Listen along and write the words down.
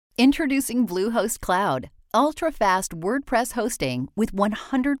Introducing Bluehost Cloud, ultra-fast WordPress hosting with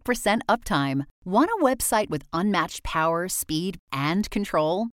 100% uptime. Want a website with unmatched power, speed, and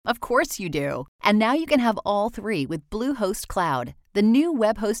control? Of course you do. And now you can have all three with Bluehost Cloud, the new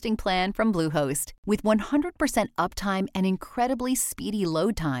web hosting plan from Bluehost. With 100% uptime and incredibly speedy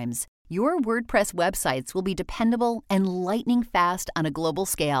load times, your WordPress websites will be dependable and lightning fast on a global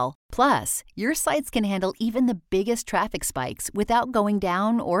scale. Plus, your sites can handle even the biggest traffic spikes without going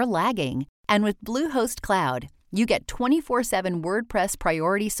down or lagging. And with Bluehost Cloud, you get 24/7 WordPress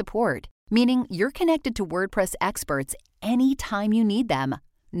priority support, meaning you're connected to WordPress experts anytime you need them.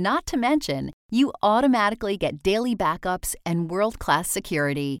 Not to mention, you automatically get daily backups and world-class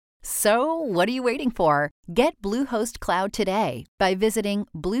security. So, what are you waiting for? Get Bluehost Cloud today by visiting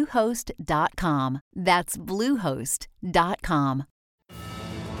Bluehost.com. That's Bluehost.com.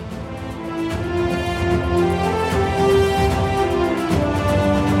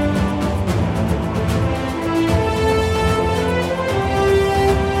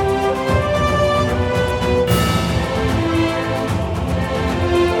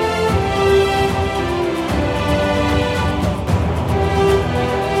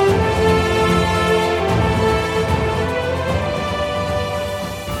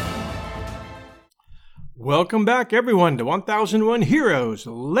 Welcome back, everyone, to 1001 Heroes,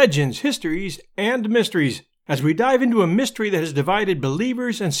 Legends, Histories, and Mysteries, as we dive into a mystery that has divided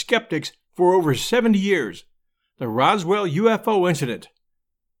believers and skeptics for over 70 years, the Roswell UFO incident.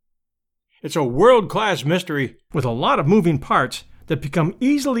 It's a world-class mystery with a lot of moving parts that become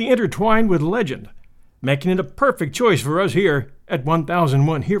easily intertwined with legend, making it a perfect choice for us here at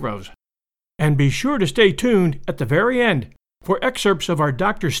 1001 Heroes. And be sure to stay tuned at the very end for excerpts of our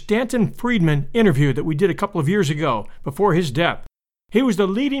Dr. Stanton Friedman interview that we did a couple of years ago before his death. He was the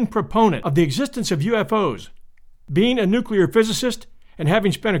leading proponent of the existence of UFOs, being a nuclear physicist and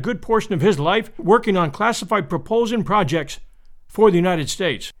having spent a good portion of his life working on classified propulsion projects for the United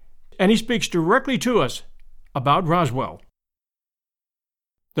States. And he speaks directly to us about Roswell.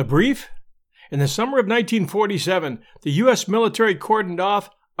 The brief? In the summer of 1947, the U.S. military cordoned off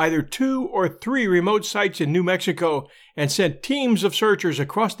either 2 or 3 remote sites in New Mexico and sent teams of searchers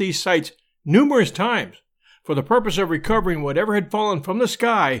across these sites numerous times for the purpose of recovering whatever had fallen from the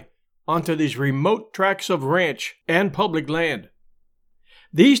sky onto these remote tracts of ranch and public land.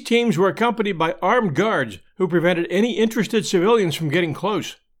 These teams were accompanied by armed guards who prevented any interested civilians from getting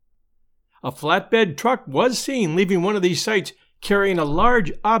close. A flatbed truck was seen leaving one of these sites carrying a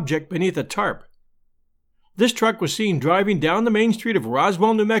large object beneath a tarp. This truck was seen driving down the main street of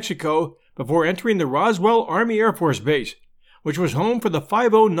Roswell, New Mexico, before entering the Roswell Army Air Force Base, which was home for the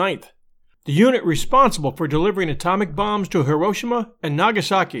 509th, the unit responsible for delivering atomic bombs to Hiroshima and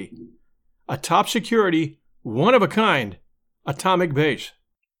Nagasaki, a top security, one-of-a-kind atomic base.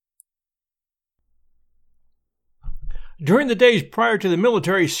 During the days prior to the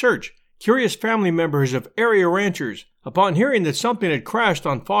military search, curious family members of area ranchers, upon hearing that something had crashed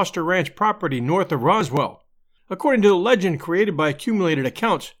on Foster Ranch property north of Roswell, according to the legend created by accumulated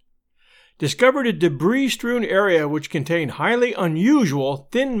accounts, discovered a debris-strewn area which contained highly unusual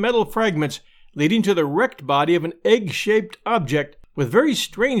thin metal fragments leading to the wrecked body of an egg-shaped object with very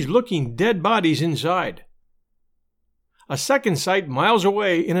strange-looking dead bodies inside. A second site miles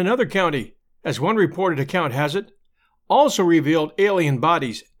away in another county, as one reported account has it, also revealed alien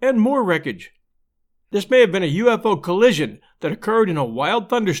bodies and more wreckage. This may have been a UFO collision that occurred in a wild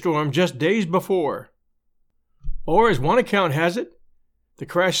thunderstorm just days before. Or, as one account has it, the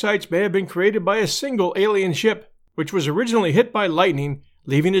crash sites may have been created by a single alien ship, which was originally hit by lightning,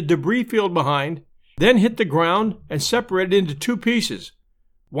 leaving a debris field behind, then hit the ground and separated into 2 pieces,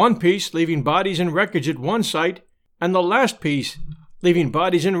 one piece leaving bodies and wreckage at one site, and the last piece leaving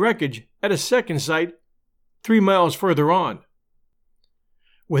bodies and wreckage at a second site 3 miles further on.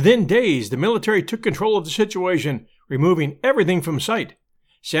 Within days, the military took control of the situation, removing everything from sight,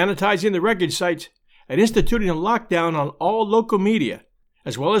 sanitizing the wreckage sites, and instituting a lockdown on all local media,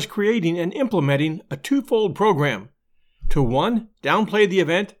 as well as creating and implementing a 2-fold program to 1, downplay the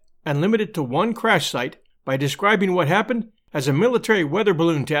event and limit it to one crash site by describing what happened as a military weather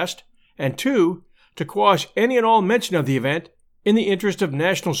balloon test, and 2, to quash any and all mention of the event in the interest of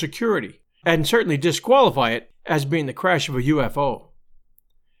national security, and certainly disqualify it as being the crash of a UFO.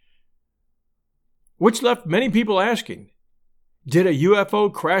 Which left many people asking, did a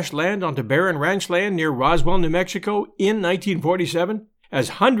UFO crash land onto barren ranch land near Roswell, New Mexico in 1947, as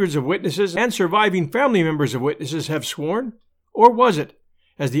hundreds of witnesses and surviving family members of witnesses have sworn? Or was it,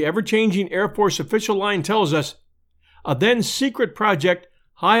 as the ever-changing Air Force official line tells us, a then-secret project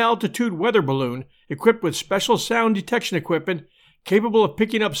high-altitude weather balloon equipped with special sound detection equipment capable of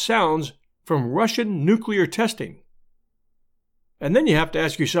picking up sounds from Russian nuclear testing. And then you have to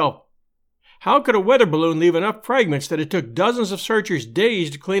ask yourself, how could a weather balloon leave enough fragments that it took dozens of searchers days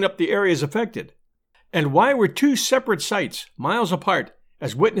to clean up the areas affected? And why were two separate sites, miles apart,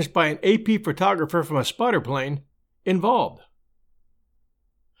 as witnessed by an AP photographer from a spotter plane, involved?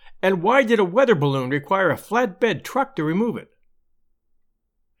 And why did a weather balloon require a flatbed truck to remove it?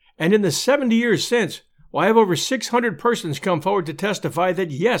 And in the 70 years since, why have over 600 persons come forward to testify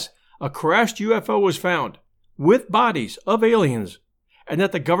that yes, a crashed UFO was found, with bodies of aliens, and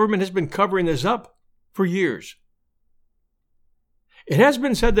that the government has been covering this up for years? It has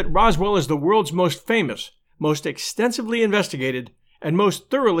been said that Roswell is the world's most famous, most extensively investigated, and most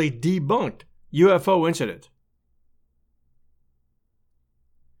thoroughly debunked UFO incident.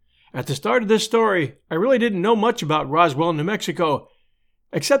 At the start of this story, I really didn't know much about Roswell, New Mexico,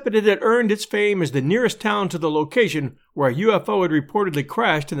 except that it had earned its fame as the nearest town to the location where a UFO had reportedly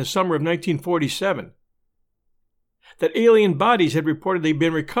crashed in the summer of 1947, that alien bodies had reportedly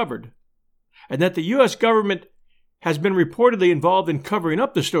been recovered, and that the U.S. government has been reportedly involved in covering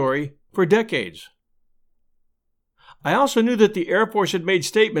up the story for decades. I also knew that the Air Force had made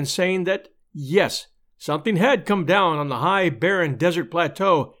statements saying that, yes, something had come down on the high, barren desert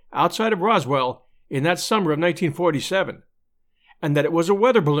plateau outside of Roswell in that summer of 1947, and that it was a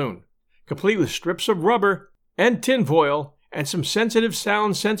weather balloon, complete with strips of rubber and tinfoil and some sensitive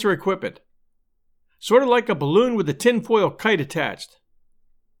sound sensor equipment, sort of like a balloon with a tinfoil kite attached.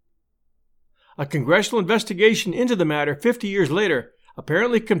 A congressional investigation into the matter 50 years later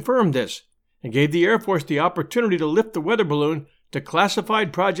apparently confirmed this and gave the Air Force the opportunity to lift the weather balloon to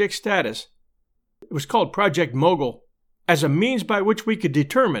classified project status. It was called Project Mogul, as a means by which we could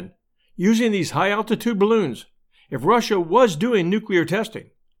determine, using these high-altitude balloons, if Russia was doing nuclear testing.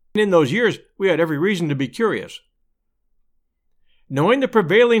 In those years, we had every reason to be curious. Knowing the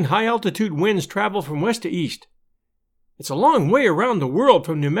prevailing high-altitude winds travel from west to east, it's a long way around the world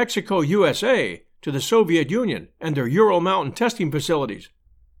from New Mexico, USA, to the Soviet Union and their Ural Mountain testing facilities.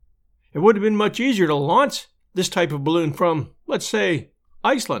 It would have been much easier to launch this type of balloon from, let's say,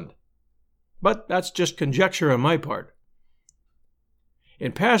 Iceland. But that's just conjecture on my part.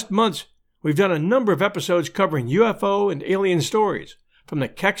 In past months, we've done a number of episodes covering UFO and alien stories, from the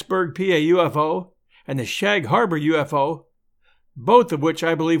Kecksburg, PA UFO and the Shag Harbor UFO, both of which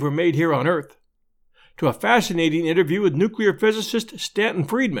I believe were made here on Earth, to a fascinating interview with nuclear physicist Stanton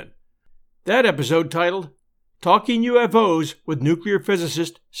Friedman. That episode titled Talking UFOs with nuclear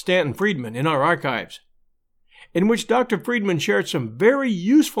physicist Stanton Friedman in our archives, in which Dr. Friedman shared some very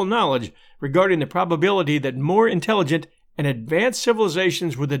useful knowledge regarding the probability that more intelligent and advanced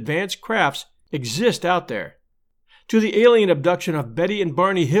civilizations with advanced crafts exist out there, to the alien abduction of Betty and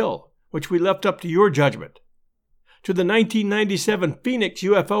Barney Hill, which we left up to your judgment, to the 1997 Phoenix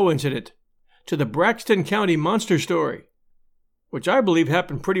UFO incident, to the Braxton County monster story, which I believe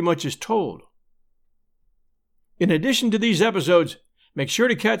happened pretty much as told. In addition to these episodes, make sure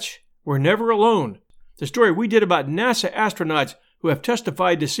to catch We're Never Alone, the story we did about NASA astronauts who have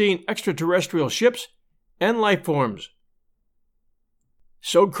testified to seeing extraterrestrial ships and life forms.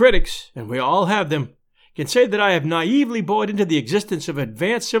 So critics, and we all have them, can say that I have naively bought into the existence of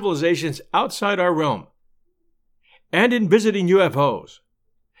advanced civilizations outside our realm, and in visiting UFOs.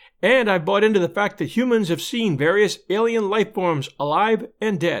 And I've bought into the fact that humans have seen various alien life forms alive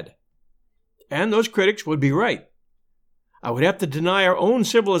and dead. And those critics would be right. I would have to deny our own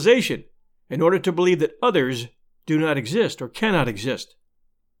civilization in order to believe that others do not exist or cannot exist.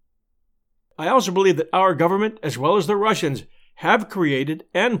 I also believe that our government, as well as the Russians, have created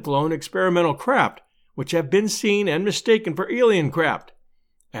and flown experimental craft which have been seen and mistaken for alien craft,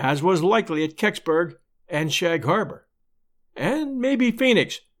 as was likely at Kecksburg and Shag Harbor. And maybe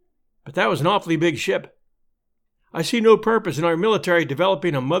Phoenix, but that was an awfully big ship. I see no purpose in our military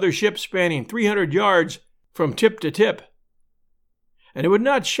developing a mother ship spanning 300 yards from tip to tip. And it would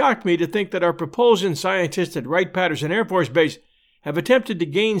not shock me to think that our propulsion scientists at Wright-Patterson Air Force Base have attempted to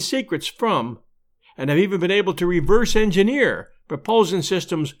gain secrets from, and have even been able to reverse engineer propulsion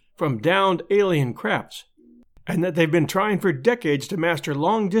systems from downed alien crafts, and that they've been trying for decades to master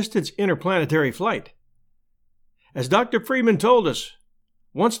long-distance interplanetary flight. As Dr. Friedman told us,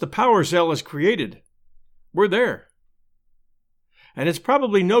 once the power cell is created, we're there. And it's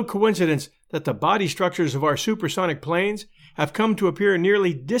probably no coincidence that the body structures of our supersonic planes have come to appear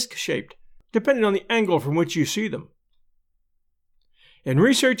nearly disc-shaped, depending on the angle from which you see them. In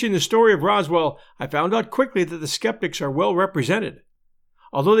researching the story of Roswell, I found out quickly that the skeptics are well represented.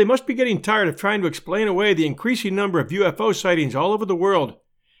 Although they must be getting tired of trying to explain away the increasing number of UFO sightings all over the world,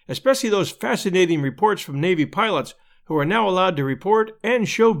 especially those fascinating reports from Navy pilots who are now allowed to report and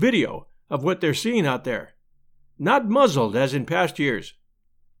show video of what they're seeing out there. Not muzzled as in past years.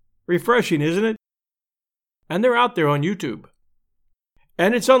 Refreshing, isn't it? And they're out there on YouTube.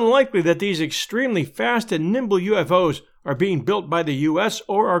 And it's unlikely that these extremely fast and nimble UFOs are being built by the US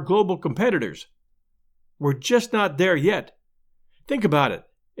or our global competitors. We're just not there yet. Think about it.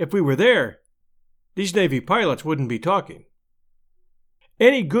 If we were there, these Navy pilots wouldn't be talking.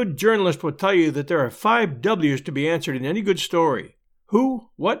 Any good journalist will tell you that there are 5 W's to be answered in any good story. Who,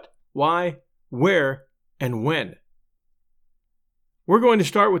 what, why, where, and when. We're going to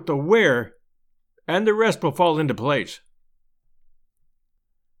start with the where, and the rest will fall into place.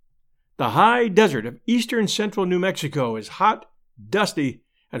 The high desert of eastern central New Mexico is hot, dusty,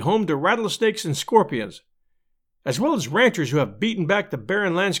 and home to rattlesnakes and scorpions, as well as ranchers who have beaten back the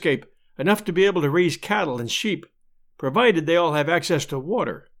barren landscape enough to be able to raise cattle and sheep, provided they all have access to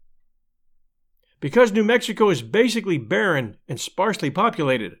water. Because New Mexico is basically barren and sparsely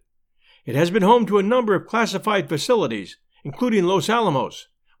populated, it has been home to a number of classified facilities, including Los Alamos,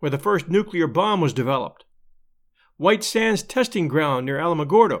 where the first nuclear bomb was developed, White Sands Testing Ground near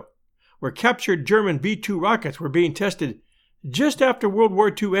Alamogordo, where captured German V-2 rockets were being tested just after World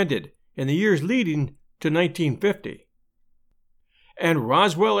War II ended in the years leading to 1950, and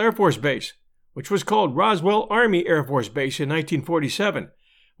Roswell Air Force Base, which was called Roswell Army Air Force Base in 1947,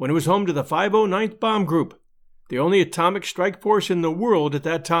 when it was home to the 509th Bomb Group, the only atomic strike force in the world at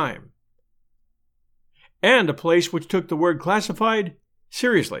that time. And a place which took the word classified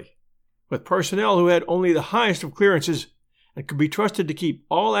seriously, with personnel who had only the highest of clearances and could be trusted to keep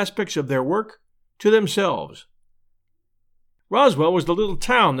all aspects of their work to themselves. Roswell was the little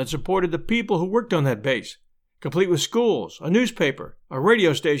town that supported the people who worked on that base, complete with schools, a newspaper, a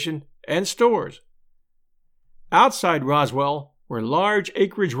radio station, and stores. Outside Roswell were large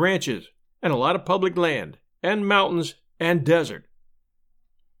acreage ranches and a lot of public land, and mountains and desert.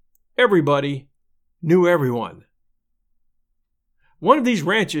 Everybody knew everyone. One of these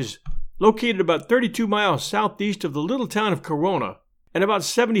ranches, located about 32 miles southeast of the little town of Corona and about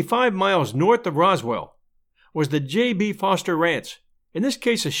 75 miles north of Roswell, was the J.B. Foster Ranch, in this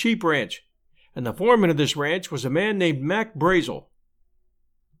case a sheep ranch, and the foreman of this ranch was a man named Mac Brazel.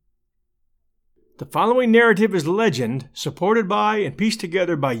 The following narrative is legend, supported by and pieced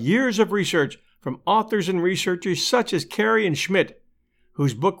together by years of research from authors and researchers such as Carey and Schmidt,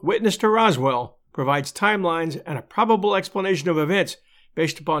 whose book Witness to Roswell provides timelines and a probable explanation of events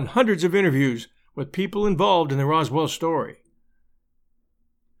based upon hundreds of interviews with people involved in the Roswell story.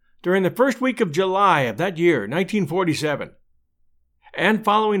 During the first week of July of that year, 1947, and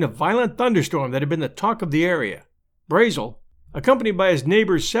following a violent thunderstorm that had been the talk of the area, Brazel, accompanied by his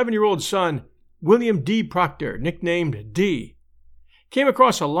neighbor's 7-year-old son, William D. Proctor, nicknamed D, came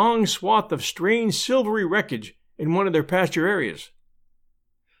across a long swath of strange silvery wreckage in one of their pasture areas.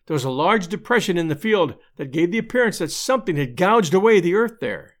 There was a large depression in the field that gave the appearance that something had gouged away the earth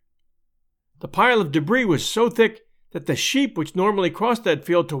there. The pile of debris was so thick that the sheep which normally crossed that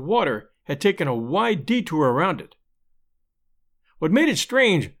field to water had taken a wide detour around it. What made it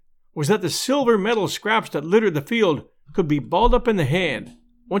strange was that the silver metal scraps that littered the field could be balled up in the hand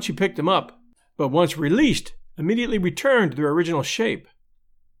once you picked them up, but once released, immediately returned to their original shape.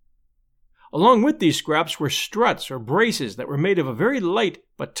 Along with these scraps were struts or braces that were made of a very light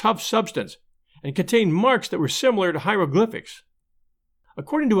but tough substance and contained marks that were similar to hieroglyphics.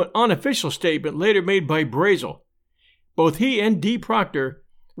 According to an unofficial statement later made by Brazel, both he and D. Proctor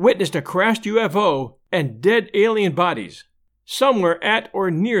witnessed a crashed UFO and dead alien bodies, somewhere at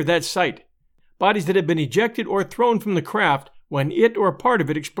or near that site, bodies that had been ejected or thrown from the craft when it or part of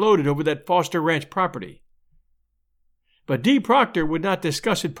it exploded over that Foster Ranch property. But D. Proctor would not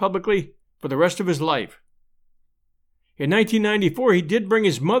discuss it publicly for the rest of his life. In 1994, he did bring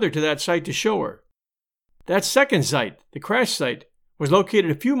his mother to that site to show her. That second site, the crash site, was located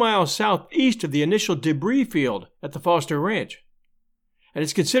a few miles southeast of the initial debris field at the Foster Ranch, and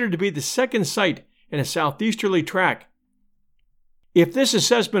it's considered to be the second site in a southeasterly track. If this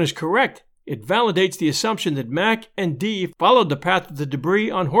assessment is correct, it validates the assumption that Mac and Dee followed the path of the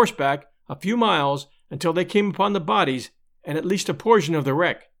debris on horseback a few miles until they came upon the bodies and at least a portion of the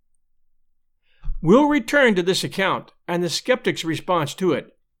wreck. We'll return to this account and the skeptics' response to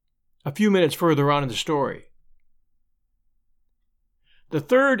it a few minutes further on in the story. The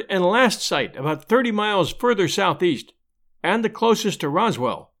third and last site, about 30 miles further southeast, and the closest to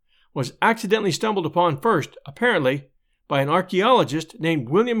Roswell, was accidentally stumbled upon first, apparently, by an archaeologist named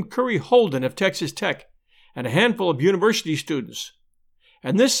William Curry Holden of Texas Tech and a handful of university students.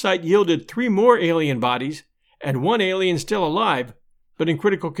 And this site yielded 3 more alien bodies and 1 alien still alive, but in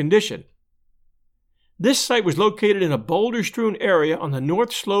critical condition. This site was located in a boulder-strewn area on the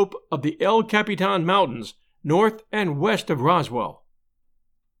north slope of the El Capitan Mountains, north and west of Roswell.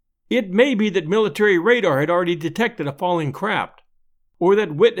 It may be that military radar had already detected a falling craft, or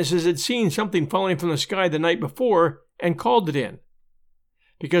that witnesses had seen something falling from the sky the night before and called it in,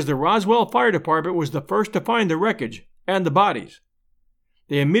 because the Roswell Fire Department was the first to find the wreckage and the bodies.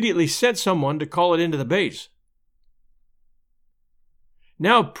 They immediately sent someone to call it into the base.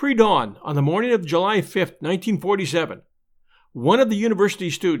 Now, pre-dawn, on the morning of July 5, 1947, one of the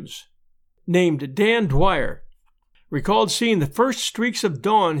university students, named Dan Dwyer, recalled seeing the first streaks of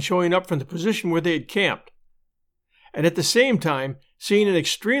dawn showing up from the position where they had camped, and at the same time seeing an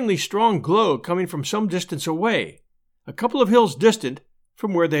extremely strong glow coming from some distance away, a couple of hills distant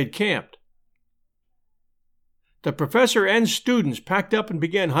from where they had camped. The professor and students packed up and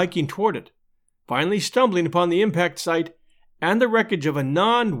began hiking toward it, finally stumbling upon the impact site and the wreckage of a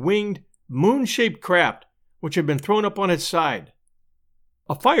non-winged, moon-shaped craft which had been thrown up on its side.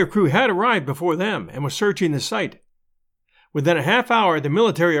 A fire crew had arrived before them and was searching the site. Within a half hour, the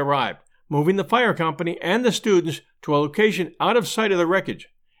military arrived, moving the fire company and the students to a location out of sight of the wreckage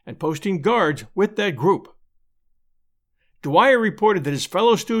and posting guards with that group. Dwyer reported that his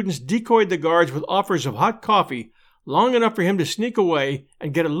fellow students decoyed the guards with offers of hot coffee long enough for him to sneak away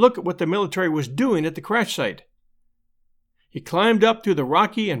and get a look at what the military was doing at the crash site. He climbed up through the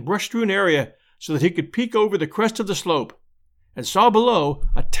rocky and brush-strewn area so that he could peek over the crest of the slope and saw below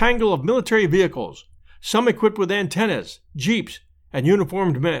a tangle of military vehicles, some equipped with antennas, jeeps, and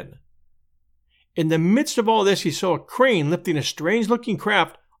uniformed men. In the midst of all this, he saw a crane lifting a strange-looking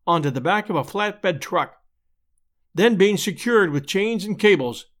craft onto the back of a flatbed truck, then being secured with chains and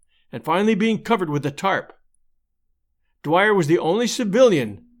cables, and finally being covered with a tarp. Dwyer was the only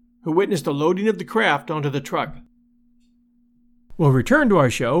civilian who witnessed the loading of the craft onto the truck. We'll return to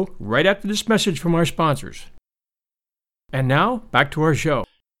our show right after this message from our sponsors. And now, back to our show.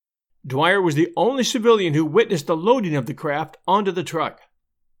 Dwyer was the only civilian who witnessed the loading of the craft onto the truck.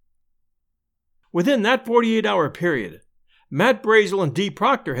 Within that 48-hour period, Matt Brazel and Dee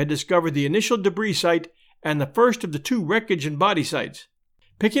Proctor had discovered the initial debris site and the first of the two wreckage and body sites.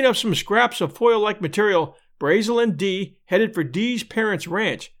 Picking up some scraps of foil-like material, Brazel and Dee headed for Dee's parents'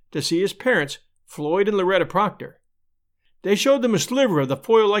 ranch to see his parents, Floyd and Loretta Proctor. They showed them a sliver of the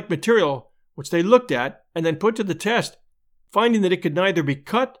foil-like material, which they looked at and then put to the test, finding that it could neither be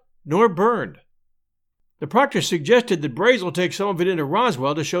cut nor burned. The Proctors suggested that Brazel take some of it into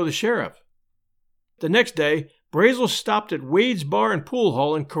Roswell to show the sheriff. The next day, Brazel stopped at Wade's Bar and Pool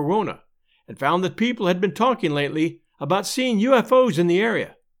Hall in Corona and found that people had been talking lately about seeing UFOs in the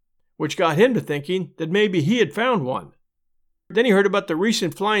area, which got him to thinking that maybe he had found one. Then he heard about the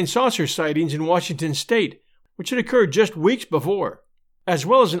recent flying saucer sightings in Washington State, which had occurred just weeks before, as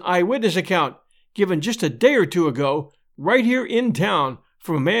well as an eyewitness account given just a day or two ago right here in town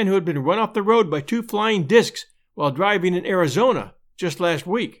from a man who had been run off the road by two flying discs while driving in Arizona just last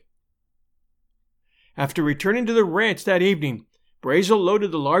week. After returning to the ranch that evening, Brazel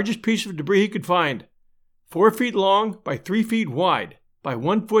loaded the largest piece of debris he could find, 4 feet long by 3 feet wide by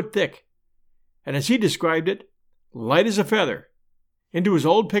 1 foot thick, and as he described it, light as a feather, into his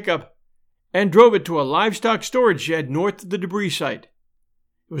old pickup and drove it to a livestock storage shed north of the debris site.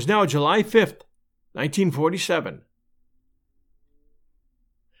 It was now July 5th, 1947.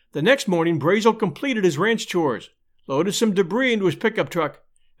 The next morning, Brazel completed his ranch chores, loaded some debris into his pickup truck,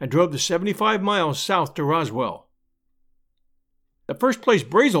 and drove the 75 miles south to Roswell. The first place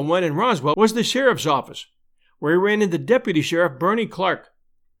Brazel went in Roswell was the sheriff's office, where he ran into Deputy Sheriff Bernie Clark,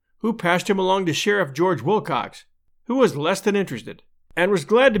 who passed him along to Sheriff George Wilcox, who was less than interested, and was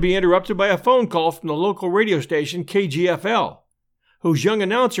glad to be interrupted by a phone call from the local radio station KGFL, whose young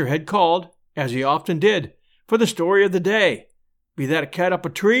announcer had called, as he often did, for the story of the day, be that a cat up a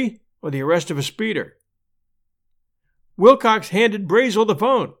tree or the arrest of a speeder. Wilcox handed Brazel the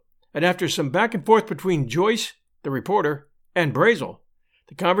phone, and after some back and forth between Joyce, the reporter, and Brazel,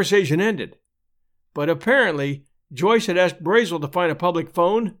 the conversation ended. But apparently, Joyce had asked Brazel to find a public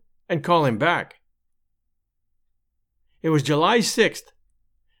phone and call him back. It was July 6th.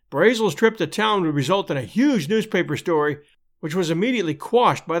 Brazel's trip to town would result in a huge newspaper story, which was immediately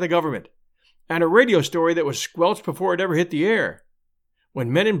quashed by the government, and a radio story that was squelched before it ever hit the air,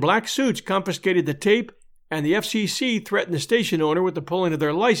 when men in black suits confiscated the tape and the FCC threatened the station owner with the pulling of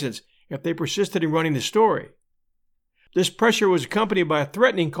their license if they persisted in running the story. This pressure was accompanied by a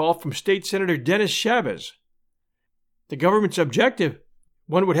threatening call from State Senator Dennis Chavez. The government's objective,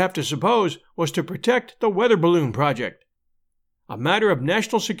 one would have to suppose, was to protect the weather balloon project, a matter of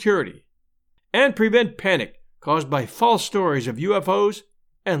national security, and prevent panic caused by false stories of UFOs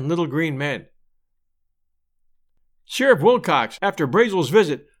and little green men. Sheriff Wilcox, after Brazel's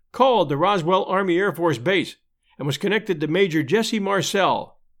visit, called the Roswell Army Air Force Base and was connected to Major Jesse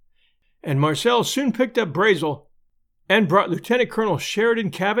Marcel. And Marcel soon picked up Brazel and brought Lieutenant Colonel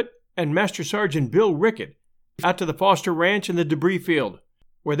Sheridan Cavett and Master Sergeant Bill Rickett out to the Foster Ranch and the debris field,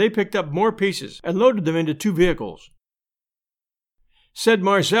 where they picked up more pieces and loaded them into 2 vehicles. Said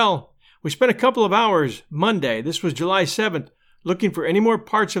Marcel, "We spent a couple of hours Monday, this was July 7th, looking for any more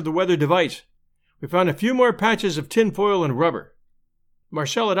parts of the weather device. We found a few more patches of tinfoil and rubber."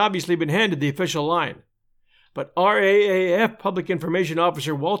 Marcel had obviously been handed the official line, but RAAF Public Information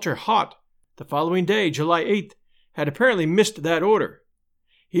Officer Walter Haught, the following day, July 8th, had apparently missed that order.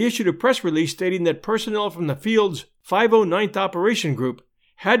 He issued a press release stating that personnel from the field's 509th Operation Group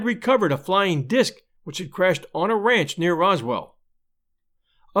had recovered a flying disc which had crashed on a ranch near Roswell.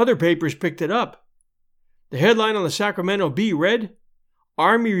 Other papers picked it up. The headline on the Sacramento Bee read,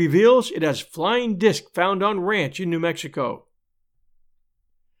 "Army reveals it has flying disc found on ranch in New Mexico."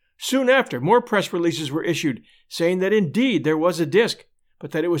 Soon after, more press releases were issued saying that indeed there was a disc,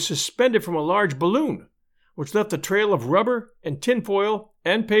 but that it was suspended from a large balloon, which left a trail of rubber and tinfoil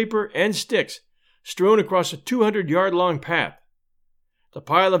and paper and sticks strewn across a 200-yard-long path. The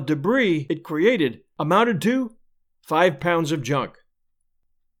pile of debris it created amounted to 5 pounds of junk.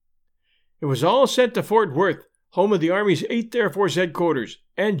 It was all sent to Fort Worth, home of the Army's 8th Air Force headquarters,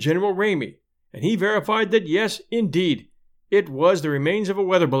 and General Ramey, and he verified that yes, indeed, it was the remains of a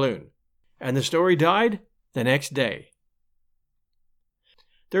weather balloon, and the story died the next day.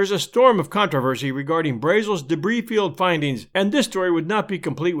 There's a storm of controversy regarding Brazel's debris field findings, and this story would not be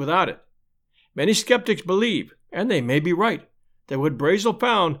complete without it. Many skeptics believe, and they may be right, that what Brazel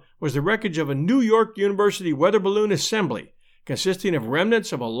found was the wreckage of a New York University weather balloon assembly, consisting of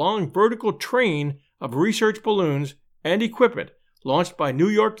remnants of a long vertical train of research balloons and equipment launched by New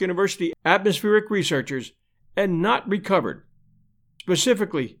York University atmospheric researchers and not recovered,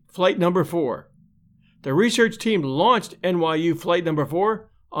 specifically Flight Number 4. The research team launched NYU Flight Number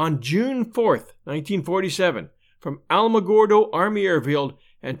 4 on June 4th, 1947, from Alamogordo Army Airfield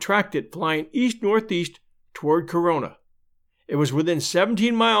and tracked it flying east-northeast toward Corona. It was within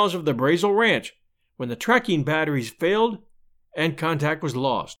 17 miles of the Brazel Ranch when the tracking batteries failed and contact was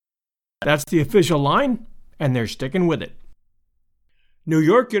lost. That's the official line, and they're sticking with it. New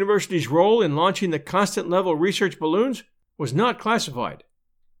York University's role in launching the constant level research balloons was not classified.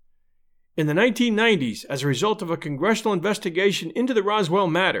 In the 1990s, as a result of a congressional investigation into the Roswell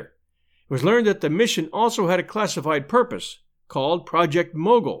matter, it was learned that the mission also had a classified purpose, called Project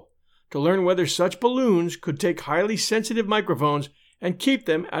Mogul, to learn whether such balloons could take highly sensitive microphones and keep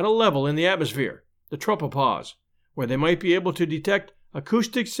them at a level in the atmosphere, the tropopause, where they might be able to detect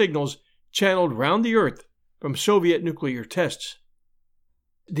acoustic signals channeled round the Earth from Soviet nuclear tests.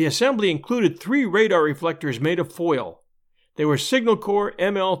 The assembly included 3 radar reflectors made of foil. They were Signal Corps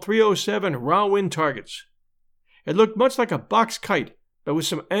ML-307 raw wind targets. It looked much like a box kite, but with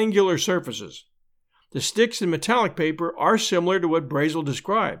some angular surfaces. The sticks and metallic paper are similar to what Brazel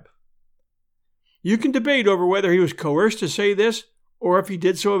described. You can debate over whether he was coerced to say this or if he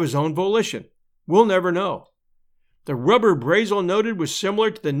did so of his own volition. We'll never know. The rubber Brazel noted was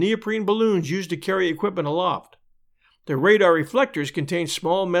similar to the neoprene balloons used to carry equipment aloft. The radar reflectors contained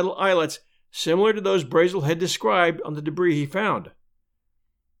small metal eyelets similar to those Brazel had described on the debris he found.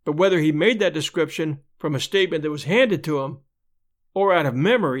 But whether he made that description from a statement that was handed to him or out of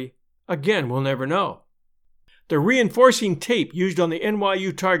memory, again, we'll never know. The reinforcing tape used on the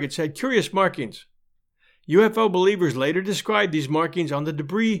NYU targets had curious markings. UFO believers later described these markings on the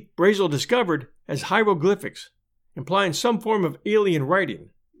debris Brazel discovered as hieroglyphics, implying some form of alien writing.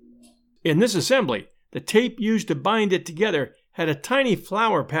 In this assembly, the tape used to bind it together had a tiny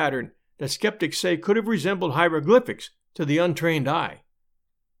flower pattern that skeptics say could have resembled hieroglyphics to the untrained eye.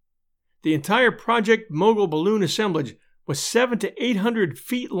 The entire Project Mogul balloon assemblage was 700 to 800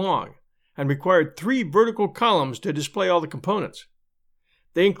 feet long and required 3 vertical columns to display all the components.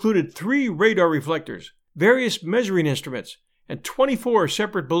 They included 3 radar reflectors, various measuring instruments, and 24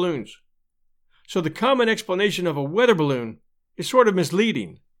 separate balloons. So the common explanation of a weather balloon is sort of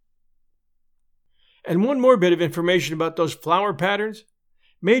misleading. And one more bit of information about those flower patterns.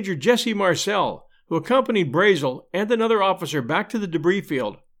 Major Jesse Marcel, who accompanied Brazel and another officer back to the debris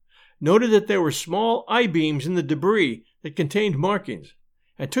field, noted that there were small I-beams in the debris that contained markings,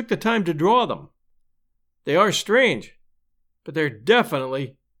 and took the time to draw them. They are strange, but they're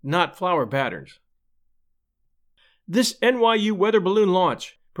definitely not flower patterns. This NYU weather balloon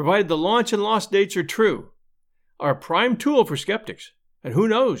launch, provided the launch and loss dates are true, are a prime tool for skeptics, and who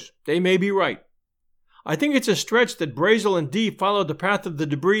knows, they may be right. I think it's a stretch that Brazel and Dee followed the path of the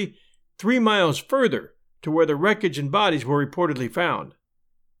debris 3 miles further to where the wreckage and bodies were reportedly found,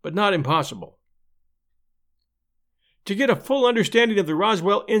 but not impossible. To get a full understanding of the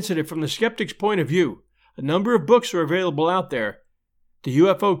Roswell incident from the skeptic's point of view, a number of books are available out there. The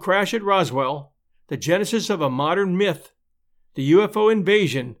UFO Crash at Roswell, The Genesis of a Modern Myth, The UFO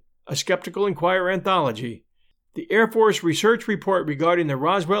Invasion, a Skeptical Inquirer anthology, the Air Force Research Report regarding the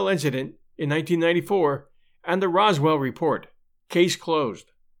Roswell incident in 1994, and the Roswell Report, Case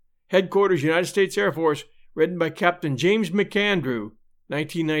Closed. Headquarters, United States Air Force, written by Captain James McAndrew,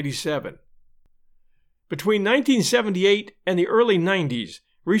 1997. Between 1978 and the early 90s,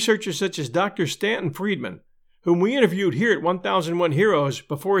 researchers such as Dr. Stanton Friedman, whom we interviewed here at 1001 Heroes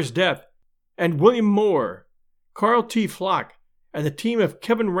before his death, and William Moore, Carl T. Flock, and the team of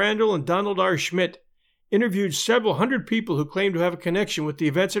Kevin Randall and Donald R. Schmidt interviewed several hundred people who claimed to have a connection with the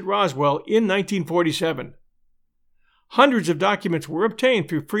events at Roswell in 1947. Hundreds of documents were obtained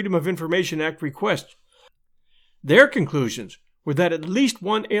through Freedom of Information Act requests. Their conclusions were that at least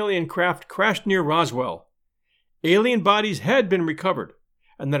one alien craft crashed near Roswell, alien bodies had been recovered,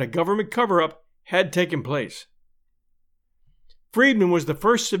 and that a government cover-up had taken place. Friedman was the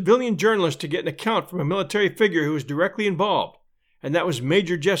first civilian journalist to get an account from a military figure who was directly involved, and that was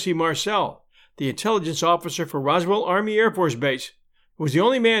Major Jesse Marcel, the intelligence officer for Roswell Army Air Force Base, who was the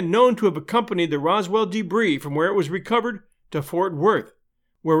only man known to have accompanied the Roswell debris from where it was recovered to Fort Worth,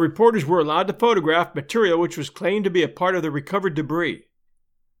 where reporters were allowed to photograph material which was claimed to be a part of the recovered debris.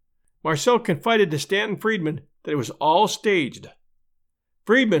 Marcel confided to Stanton Friedman that it was all staged.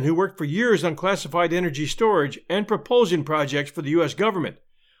 Friedman, who worked for years on classified energy storage and propulsion projects for the U.S. government,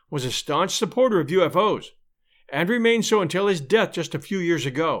 was a staunch supporter of UFOs, and remained so until his death just a few years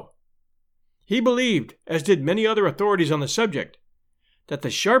ago. He believed, as did many other authorities on the subject, that the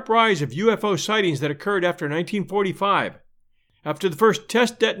sharp rise of UFO sightings that occurred after 1945, after the first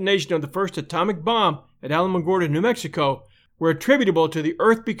test detonation of the first atomic bomb at Alamogordo, New Mexico, were attributable to the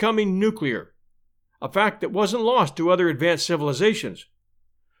Earth becoming nuclear, a fact that wasn't lost to other advanced civilizations,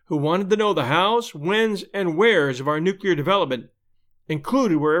 who wanted to know the hows, whens, and wheres of our nuclear development,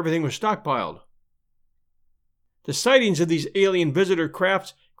 included where everything was stockpiled. The sightings of these alien visitor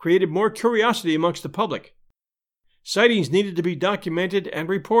crafts created more curiosity amongst the public. Sightings needed to be documented and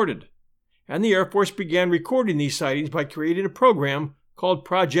reported, and the Air Force began recording these sightings by creating a program called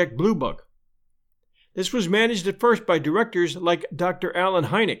Project Blue Book. This was managed at first by directors like Dr. Allen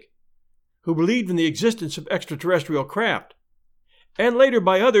Hynek, who believed in the existence of extraterrestrial craft, and later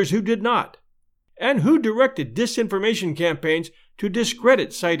by others who did not, and who directed disinformation campaigns to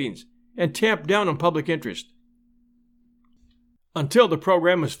discredit sightings and tamp down on public interest. Until the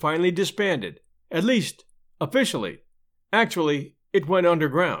program was finally disbanded, at least officially. Actually, it went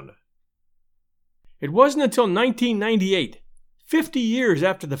underground. It wasn't until 1998, 50 years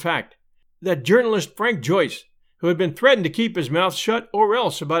after the fact, that journalist Frank Joyce, who had been threatened to keep his mouth shut or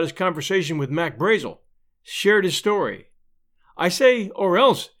else about his conversation with Mac Brazel, shared his story. I say or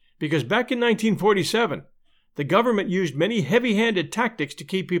else because back in 1947, the government used many heavy-handed tactics to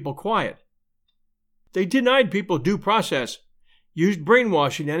keep people quiet. They denied people due process, used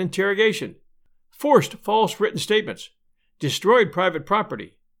brainwashing and interrogation, forced false written statements, destroyed private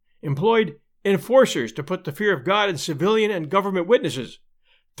property, employed enforcers to put the fear of God in civilian and government witnesses,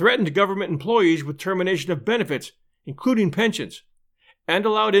 threatened government employees with termination of benefits, including pensions, and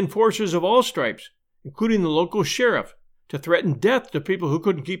allowed enforcers of all stripes, including the local sheriff, to threaten death to people who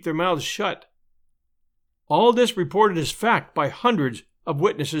couldn't keep their mouths shut. All this reported as fact by hundreds of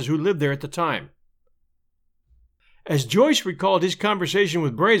witnesses who lived there at the time. As Joyce recalled his conversation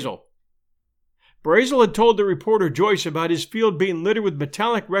with Brazel, Brazel had told the reporter Joyce about his field being littered with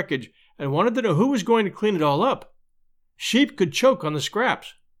metallic wreckage and wanted to know who was going to clean it all up. Sheep could choke on the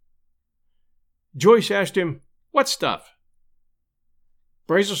scraps. Joyce asked him, "What stuff?"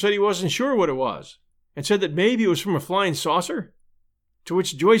 Brazel said he wasn't sure what it was, and said that maybe it was from a flying saucer, to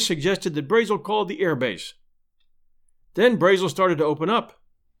which Joyce suggested that Brazel called the airbase. Then Brazel started to open up.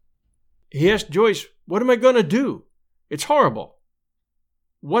 He asked Joyce, "What am I going to do? It's horrible."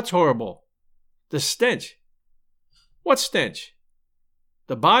 "What's horrible?" "The stench." "What stench?"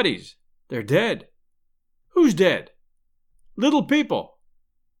 "The bodies. They're dead." "Who's dead?" "Little people."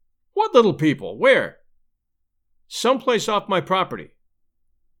 "What little people? Where?" "Someplace off my property."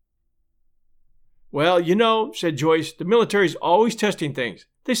 "Well, you know," said Joyce, "the military's always testing things.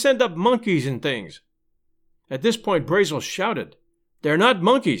 They send up monkeys and things." At this point, Brazel shouted, "They're not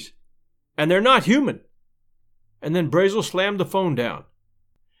monkeys, and they're not human." And then Brazel slammed the phone down.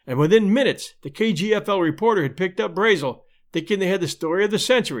 And within minutes, the KGFL reporter had picked up Brazel, thinking they had the story of the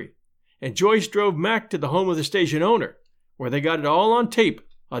century, and Joyce drove Mac to the home of the station owner, where they got it all on tape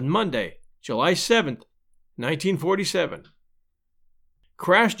on Monday, July 7th, 1947.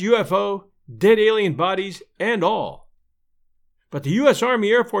 Crashed UFO, dead alien bodies, and all. But the U.S.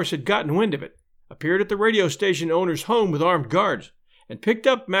 Army Air Force had gotten wind of it, appeared at the radio station owner's home with armed guards, and picked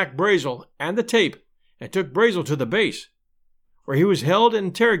up Mac Brazel and the tape and took Brazel to the base, where he was held and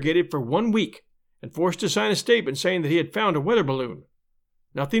interrogated for 1 week and forced to sign a statement saying that he had found a weather balloon.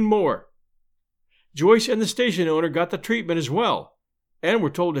 Nothing more. Joyce and the station owner got the treatment as well, and were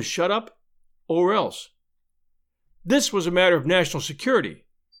told to shut up or else. This was a matter of national security.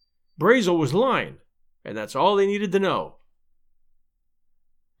 Brazel was lying, and that's all they needed to know.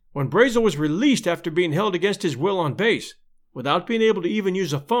 When Brazel was released after being held against his will on base, without being able to even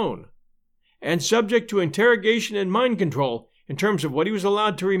use a phone, and subject to interrogation and mind control in terms of what he was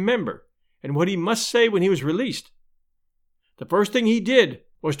allowed to remember and what he must say when he was released, the first thing he did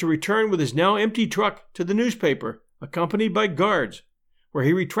was to return with his now empty truck to the newspaper, accompanied by guards, where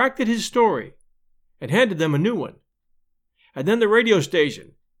he retracted his story and handed them a new one, and then the radio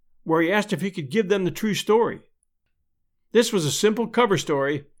station, where he asked if he could give them the true story. This was a simple cover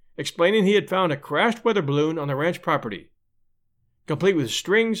story explaining he had found a crashed weather balloon on the ranch property, complete with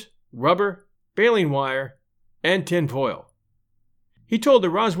strings, rubber, baling wire, and tin foil. He told the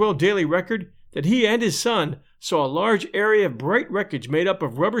Roswell Daily Record that he and his son saw a large area of bright wreckage made up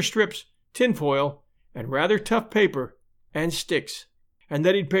of rubber strips, tin foil, and rather tough paper and sticks, and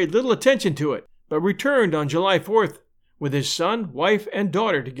that he'd paid little attention to it, but returned on July 4th with his son, wife, and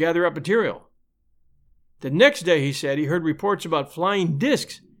daughter to gather up material. The next day, he said, he heard reports about flying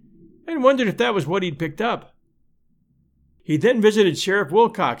discs and wondered if that was what he'd picked up. He then visited Sheriff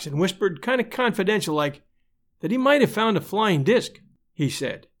Wilcox and whispered, kind of confidential like, that he might have found a flying disc, he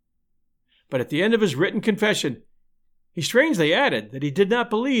said. But at the end of his written confession, he strangely added that he did not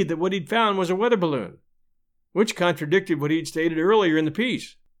believe that what he'd found was a weather balloon, which contradicted what he'd stated earlier in the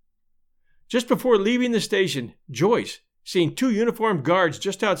piece. Just before leaving the station, Joyce, seeing 2 uniformed guards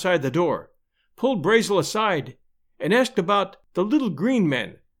just outside the door, pulled Brazel aside and asked about the little green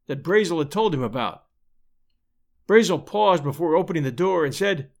men that Brazel had told him about. Brazel paused before opening the door and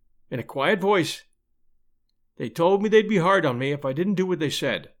said, in a quiet voice, "They told me they'd be hard on me if I didn't do what they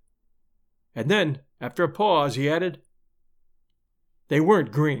said." And then, after a pause, he added, "They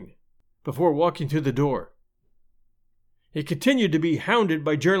weren't green," before walking to the door. He continued to be hounded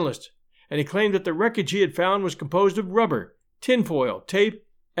by journalists, and he claimed that the wreckage he had found was composed of rubber, tinfoil, tape,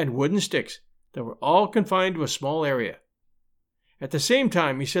 and wooden sticks that were all confined to a small area. At the same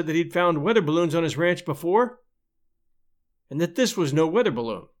time, he said that he'd found weather balloons on his ranch before, and that this was no weather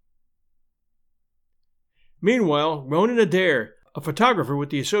balloon. Meanwhile, Ronan Adair, a photographer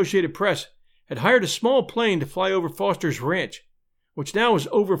with the Associated Press, had hired a small plane to fly over Foster's ranch, which now was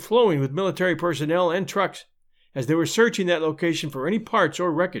overflowing with military personnel and trucks, as they were searching that location for any parts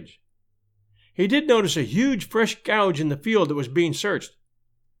or wreckage. He did notice a huge fresh gouge in the field that was being searched.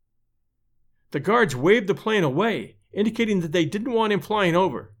 The guards waved the plane away, indicating that they didn't want him flying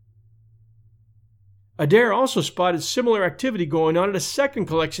over. Adair also spotted similar activity going on at a second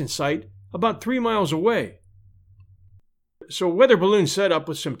collection site about 3 miles away. So a weather balloon setup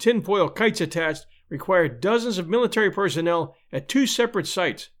with some tinfoil kites attached required dozens of military personnel at 2 separate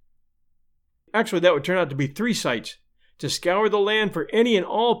sites. Actually, that would turn out to be 3 sites, to scour the land for any and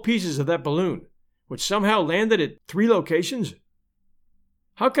all pieces of that balloon, which somehow landed at 3 locations.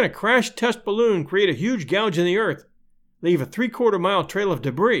 How can a crashed test balloon create a huge gouge in the earth, leave a 3/4 mile trail of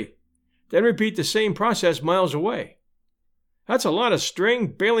debris, then repeat the same process miles away? That's a lot of string,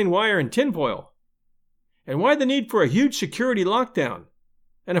 baling wire, and tinfoil. And why the need for a huge security lockdown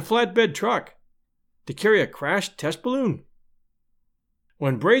and a flatbed truck to carry a crashed test balloon?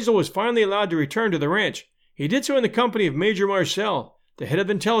 When Brazel was finally allowed to return to the ranch, he did so in the company of Major Marcel, the head of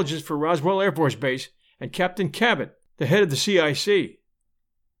intelligence for Roswell Air Force Base, and Captain Cabot, the head of the CIC.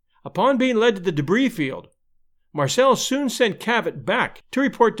 Upon being led to the debris field, Marcel soon sent Cabot back to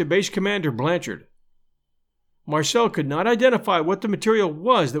report to Base Commander Blanchard. Marcel could not identify what the material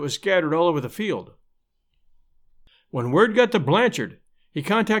was that was scattered all over the field. When word got to Blanchard, he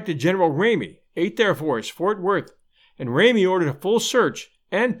contacted General Ramey, 8th Air Force, Fort Worth, and Ramey ordered a full search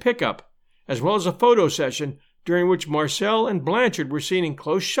and pickup, as well as a photo session during which Marcel and Blanchard were seen in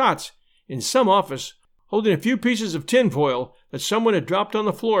close shots in some office holding a few pieces of tinfoil that someone had dropped on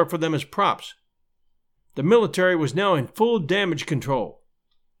the floor for them as props. The military was now in full damage control.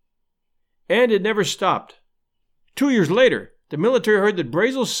 And it never stopped. 2 years later, the military heard that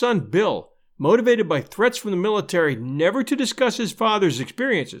Brazel's son Bill, motivated by threats from the military never to discuss his father's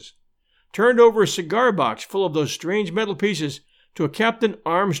experiences, turned over a cigar box full of those strange metal pieces to a Captain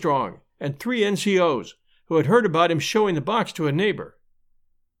Armstrong and 3 NCOs who had heard about him showing the box to a neighbor.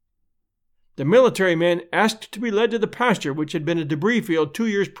 The military men asked to be led to the pasture which had been a debris field 2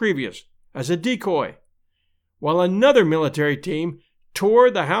 years previous as a decoy, while another military team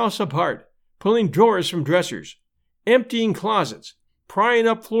tore the house apart, pulling drawers from dressers, emptying closets, prying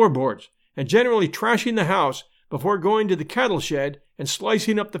up floorboards, and generally trashing the house before going to the cattle shed and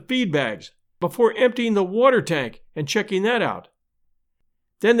slicing up the feed bags, before emptying the water tank and checking that out.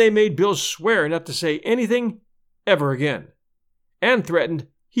 Then they made Bill swear not to say anything ever again, and threatened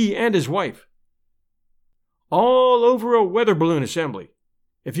he and his wife. All over a weather balloon assembly,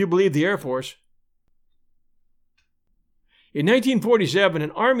 if you believe the Air Force. In 1947,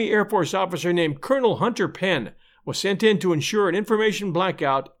 an Army Air Force officer named Colonel Hunter Penn was sent in to ensure an information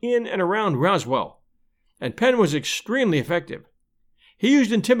blackout in and around Roswell, and Penn was extremely effective. He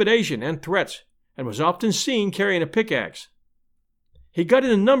used intimidation and threats, and was often seen carrying a pickaxe. He got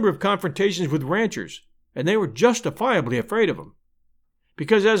in a number of confrontations with ranchers, and they were justifiably afraid of him,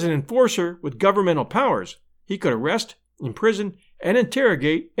 because as an enforcer with governmental powers, he could arrest, imprison, and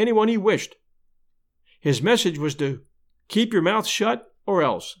interrogate anyone he wished. His message was to keep your mouth shut or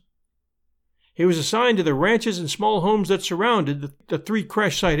else. He was assigned to the ranches and small homes that surrounded the 3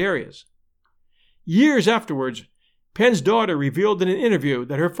 crash site areas. Years afterwards, Penn's daughter revealed in an interview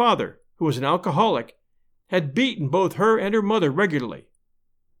that her father, who was an alcoholic, had beaten both her and her mother regularly.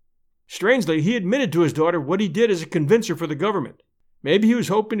 Strangely, he admitted to his daughter what he did as a convincer for the government. Maybe he was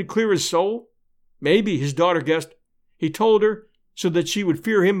hoping to clear his soul. Maybe, his daughter guessed, he told her so that she would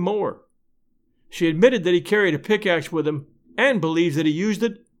fear him more. She admitted that he carried a pickaxe with him and believes that he used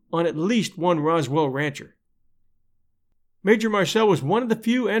it on at least one Roswell rancher. Major Marcel was one of the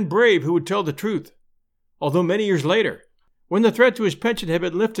few and brave who would tell the truth, although many years later, when the threat to his pension had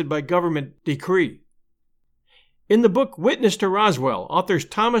been lifted by government decree. In the book Witness to Roswell, authors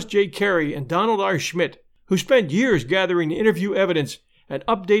Thomas J. Carey and Donald R. Schmidt, who spent years gathering interview evidence and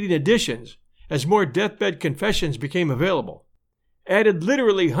updating editions as more deathbed confessions became available, added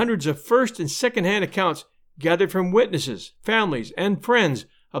literally hundreds of first and second-hand accounts gathered from witnesses, families, and friends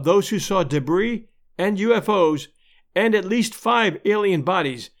of those who saw debris and UFOs and at least 5 alien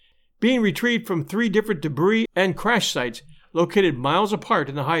bodies being retrieved from 3 different debris and crash sites located miles apart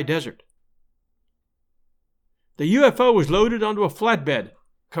in the high desert. The UFO was loaded onto a flatbed,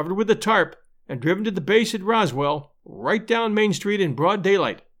 covered with a tarp, and driven to the base at Roswell, right down Main Street in broad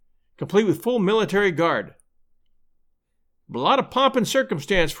daylight, complete with full military guard. A lot of pomp and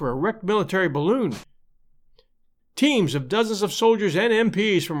circumstance for a wrecked military balloon. Teams of dozens of soldiers and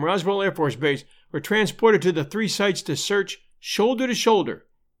MPs from Roswell Air Force Base were transported to the 3 sites to search, shoulder to shoulder,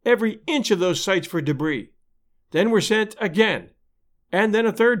 every inch of those sites for debris. Then were sent again, and then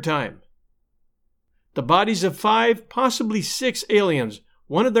a third time. The bodies of 5, possibly 6 aliens,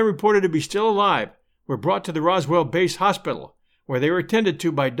 one of them reported to be still alive, were brought to the Roswell Base Hospital, where they were attended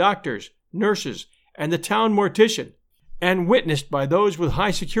to by doctors, nurses, and the town mortician, and witnessed by those with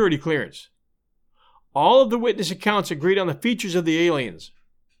high security clearance. All of the witness accounts agreed on the features of the aliens.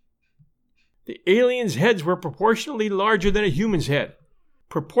 The aliens' heads were proportionally larger than a human's head,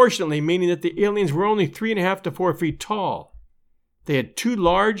 proportionally meaning that the aliens were only 3.5 to 4 feet tall. They had 2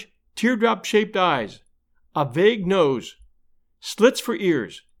 large, teardrop-shaped eyes, a vague nose, slits for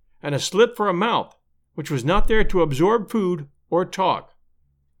ears, and a slit for a mouth, which was not there to absorb food or talk.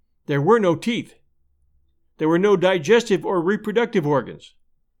 There were no teeth. There were no digestive or reproductive organs.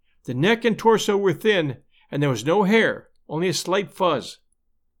 The neck and torso were thin, and there was no hair, only a slight fuzz.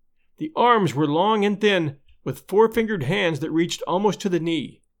 The arms were long and thin, with 4-fingered hands that reached almost to the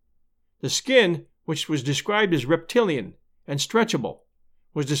knee. The skin, which was described as reptilian and stretchable,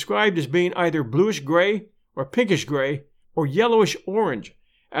 was described as being either bluish-gray or pinkish-gray or yellowish-orange,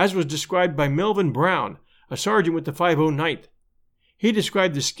 as was described by Melvin Brown, a sergeant with the 509th. He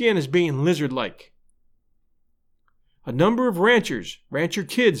described the skin as being lizard-like. A number of ranchers, rancher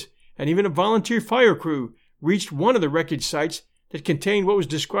kids, and even a volunteer fire crew reached one of the wreckage sites that contained what was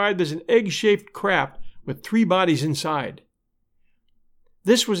described as an egg-shaped craft with 3 bodies inside.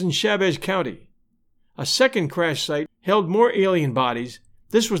 This was in Chavez County. A second crash site held more alien bodies.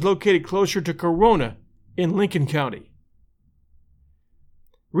 This was located closer to Corona in Lincoln County.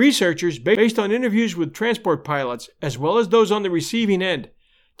 Researchers, based on interviews with transport pilots as well as those on the receiving end,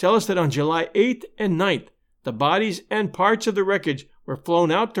 tell us that on July 8th and 9th, the bodies and parts of the wreckage were flown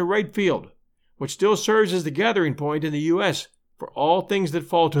out to Wright Field, which still serves as the gathering point in the U.S. for all things that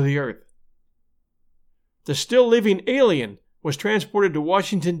fall to the earth. The still living alien was transported to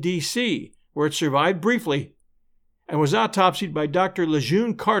Washington, D.C., where it survived briefly, and was autopsied by Dr.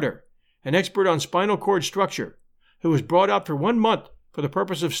 Lejeune Carter, an expert on spinal cord structure, who was brought out for 1 month for the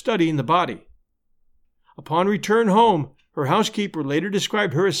purpose of studying the body. Upon return home, her housekeeper later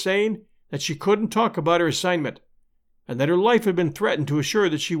described her as saying that she couldn't talk about her assignment, and that her life had been threatened to assure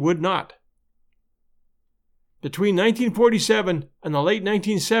that she would not. Between 1947 and the late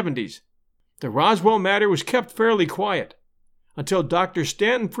 1970s, the Roswell matter was kept fairly quiet, until Dr.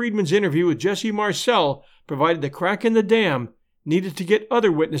 Stanton Friedman's interview with Jesse Marcel provided the crack in the dam needed to get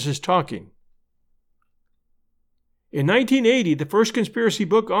other witnesses talking. In 1980, the first conspiracy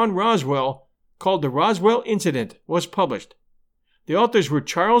book on Roswell, called The Roswell Incident, was published. The authors were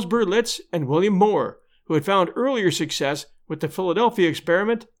Charles Berlitz and William Moore, who had found earlier success with the Philadelphia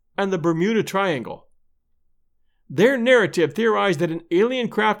experiment and the Bermuda Triangle. Their narrative theorized that an alien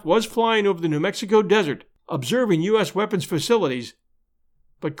craft was flying over the New Mexico desert, observing U.S. weapons facilities,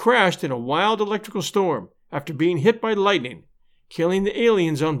 but crashed in a wild electrical storm after being hit by lightning, killing the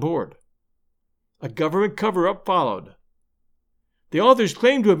aliens on board. A government cover-up followed. The authors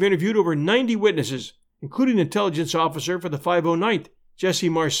claimed to have interviewed over 90 witnesses, including intelligence officer for the 509th, Jesse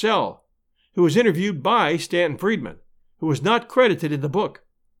Marcel, who was interviewed by Stanton Friedman, who was not credited in the book,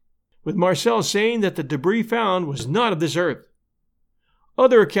 with Marcel saying that the debris found was not of this earth.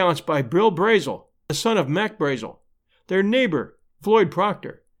 Other accounts by Bill Brazel, the son of Mac Brazel, their neighbor, Floyd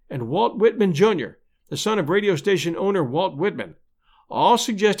Proctor, and Walt Whitman Jr., the son of radio station owner Walt Whitman, all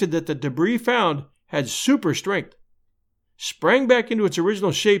suggested that the debris found had super strength, sprang back into its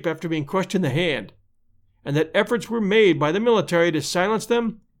original shape after being crushed in the hand, and that efforts were made by the military to silence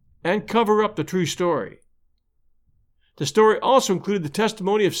them and cover up the true story. The story also included the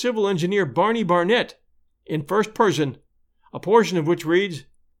testimony of civil engineer Barney Barnett, in first person, a portion of which reads,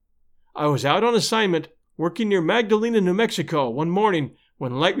 "I was out on assignment working near Magdalena, New Mexico, one morning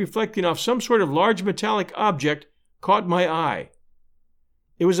when light reflecting off some sort of large metallic object caught my eye.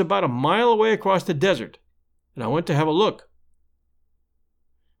 It was about a mile away across the desert, and I went to have a look."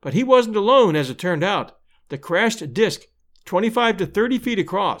 But he wasn't alone, as it turned out. The crashed disc, 25 to 30 feet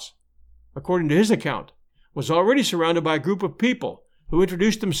across, according to his account, was already surrounded by a group of people who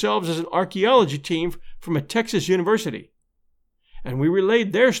introduced themselves as an archaeology team from a Texas university, and we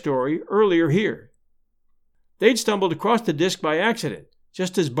relayed their story earlier here. They'd stumbled across the disc by accident,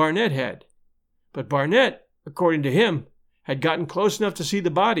 just as Barnett had, but Barnett, according to him, had gotten close enough to see the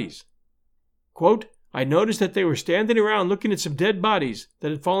bodies. Quote, "I noticed that they were standing around looking at some dead bodies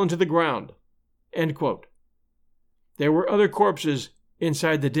that had fallen to the ground." End quote. There were other corpses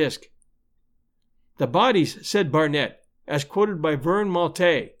inside the disc. The bodies, said Barnett, as quoted by Vern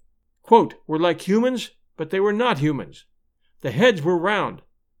Malte, quote, "were like humans, but they were not humans. The heads were round.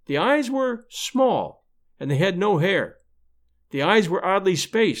 The eyes were small, and they had no hair. The eyes were oddly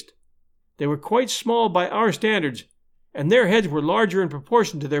spaced. They were quite small by our standards, and their heads were larger in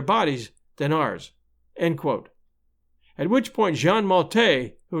proportion to their bodies than ours." End quote. At which point Jean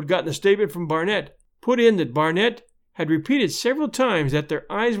Malte, who had gotten the statement from Barnett, put in that Barnett had repeated several times that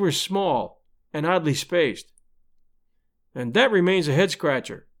their eyes were small and oddly spaced. And that remains a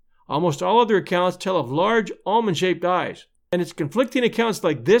head-scratcher. Almost all other accounts tell of large, almond-shaped eyes, and it's conflicting accounts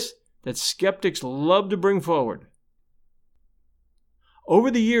like this that skeptics love to bring forward.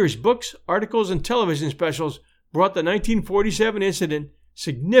 Over the years, books, articles, and television specials brought the 1947 incident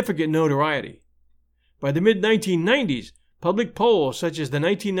significant notoriety. By the mid-1990s, public polls such as the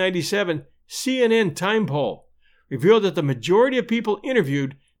 1997 CNN Time Poll revealed that the majority of people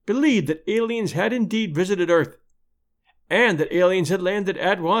interviewed believed that aliens had indeed visited Earth, and that aliens had landed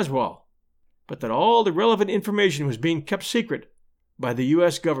at Roswell, but that all the relevant information was being kept secret by the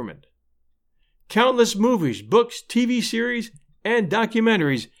U.S. government. Countless movies, books, TV series, and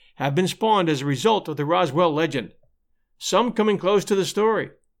documentaries have been spawned as a result of the Roswell legend, some coming close to the story.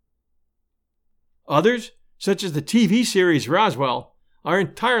 Others, such as the TV series Roswell, are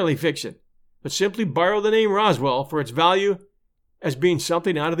entirely fiction, but simply borrow the name Roswell for its value as being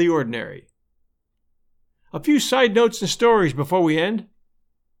something out of the ordinary. A few side notes and stories before we end.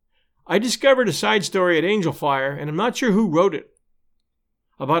 I discovered a side story at Angel Fire, and I'm not sure who wrote it,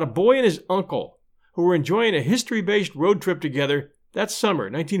 about a boy and his uncle who were enjoying a history-based road trip together that summer,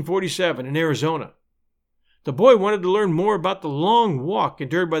 1947, in Arizona. The boy wanted to learn more about the long walk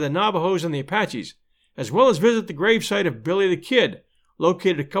endured by the Navajos and the Apaches, as well as visit the gravesite of Billy the Kid,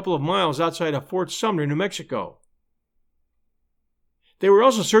 located a couple of miles outside of Fort Sumner, New Mexico. They were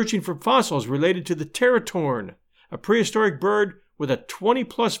also searching for fossils related to the Teratorn, a prehistoric bird with a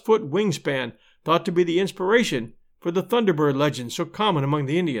 20-plus foot wingspan thought to be the inspiration for the Thunderbird legend so common among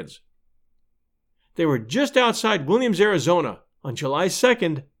the Indians. They were just outside Williams, Arizona on July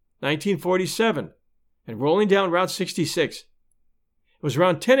 2nd, 1947, and rolling down Route 66. It was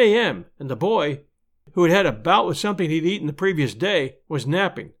around 10 a.m., and the boy, who had had a bout with something he'd eaten the previous day, was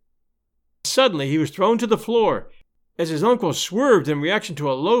napping. Suddenly, he was thrown to the floor as his uncle swerved in reaction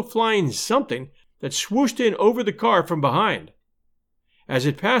to a low-flying something that swooshed in over the car from behind. As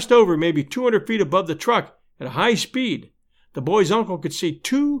it passed over maybe 200 feet above the truck at high speed, the boy's uncle could see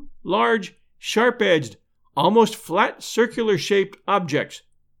two large, sharp-edged, almost flat circular-shaped objects,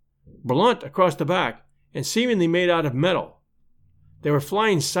 blunt across the back and seemingly made out of metal. They were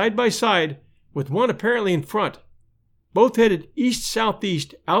flying side by side, with one apparently in front, both headed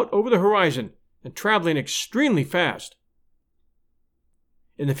east-southeast out over the horizon and traveling extremely fast.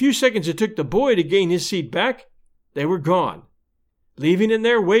 In the few seconds it took the boy to gain his seat back, they were gone, leaving in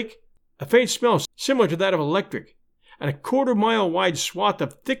their wake a faint smell similar to that of electric, and a quarter-mile-wide swath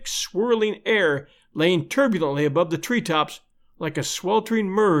of thick, swirling air laying turbulently above the treetops like a sweltering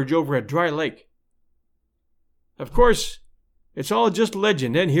merge over a dry lake. Of course, it's all just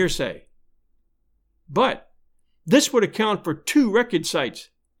legend and hearsay. But this would account for 2 wreckage sites,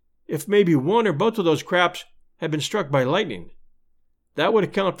 if maybe one or both of those craps had been struck by lightning. That would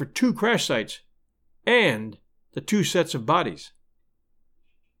account for 2 crash sites and the 2 sets of bodies.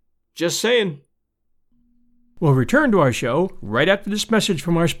 Just saying. We'll return to our show right after this message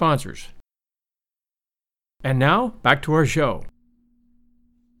from our sponsors. And now, back to our show.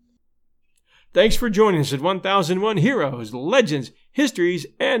 Thanks for joining us at 1001 Heroes, Legends, Histories,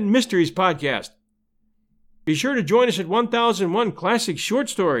 and Mysteries podcast. Be sure to join us at 1001 Classic Short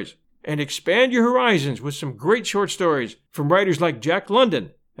Stories and expand your horizons with some great short stories from writers like Jack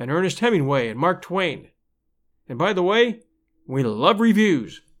London and Ernest Hemingway and Mark Twain. And by the way, we love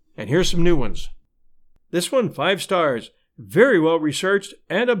reviews, and here's some new ones. This one, 5 stars, very well researched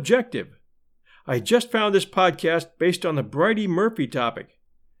and objective. I just found this podcast based on the Bridey Murphy topic.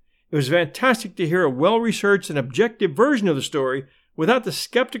 It was fantastic to hear a well-researched and objective version of the story without the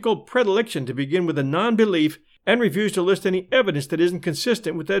skeptical predilection to begin with a non-belief and refuse to list any evidence that isn't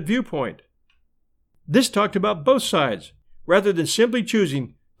consistent with that viewpoint. This talked about both sides, rather than simply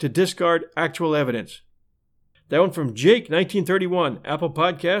choosing to discard actual evidence. That one from Jake, 1931, Apple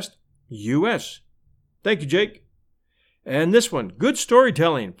Podcast, US. Thank you, Jake. And this one, good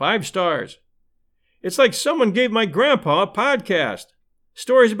storytelling, 5 stars. It's like someone gave my grandpa a podcast.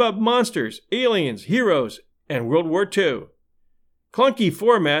 Stories about monsters, aliens, heroes, and World War II. Clunky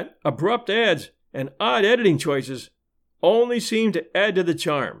format, abrupt ads, and odd editing choices only seem to add to the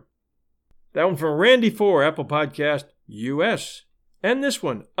charm. That one from Randy 4, Apple Podcast, US. And this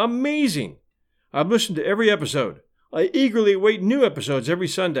one, amazing. I've listened to every episode. I eagerly await new episodes every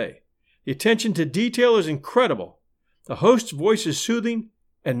Sunday. The attention to detail is incredible. The host's voice is soothing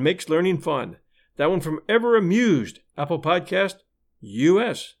and makes learning fun. That one from Ever Amused, Apple Podcast,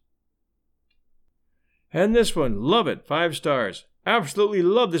 US. And this one, love it, 5 stars. Absolutely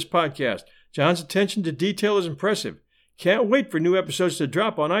love this podcast. John's attention to detail is impressive. Can't wait for new episodes to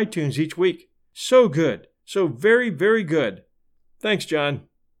drop on iTunes each week. So good. So very, very good. Thanks, John.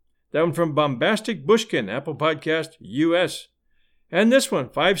 That one from Bombastic Bushkin, Apple Podcast, US. And this one,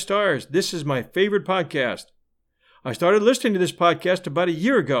 5 stars. This is my favorite podcast. I started listening to this podcast about a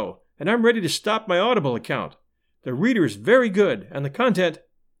year ago, and I'm ready to stop my Audible account. The reader is very good, and the content,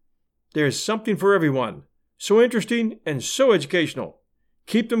 there's something for everyone. So interesting and so educational.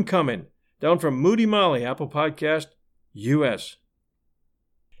 Keep them coming. Down from Moody Molly, Apple Podcast, US.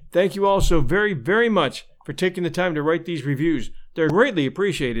 Thank you all so very, very much for taking the time to write these reviews. They're greatly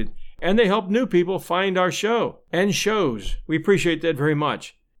appreciated, and they help new people find our show and shows. We appreciate that very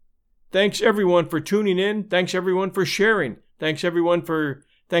much. Thanks everyone for tuning in. Thanks everyone for sharing. Thanks everyone for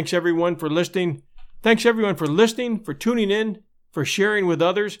listening. Thanks everyone for listening, for tuning in, for sharing with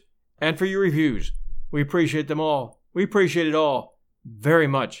others, and for your reviews. We appreciate them all. We appreciate it all very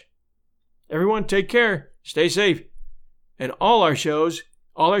much. Everyone, take care. Stay safe. And all our shows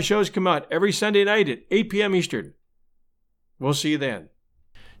come out every Sunday night at 8 p.m. Eastern. We'll see you then.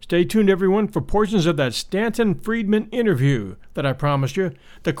 Stay tuned, everyone, for portions of that Stanton Friedman interview that I promised you.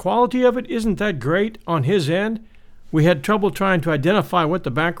 The quality of it isn't that great on his end. We had trouble trying to identify what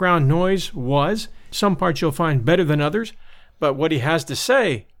the background noise was. Some parts you'll find better than others, but what he has to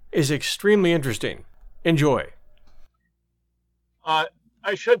say is extremely interesting. Enjoy.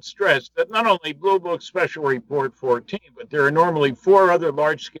 I should stress that not only Blue Book Special Report 14, but there are normally 4 other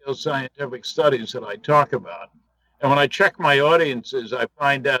large-scale scientific studies that I talk about. And when I check my audiences, I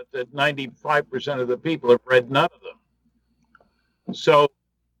find out that 95% of the people have read none of them. So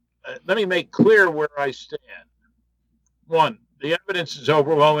let me make clear where I stand. 1, the evidence is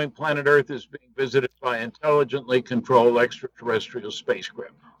overwhelming. Planet Earth is being visited by intelligently controlled extraterrestrial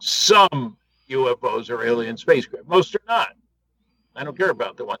spacecraft. Some UFOs are alien spacecraft. Most are not. I don't care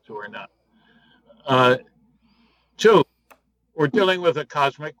about the ones who are not. 2, we're dealing with a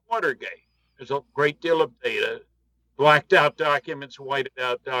cosmic Watergate. There's a great deal of data blacked out documents, whited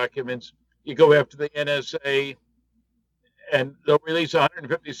out documents. You go after the NSA, and they'll release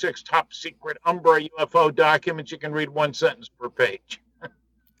 156 top secret Umbra UFO documents. You can read one sentence per page.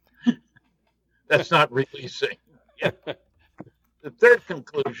 That's not releasing. Yeah. The third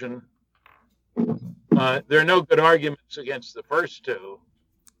conclusion, there are no good arguments against the first two.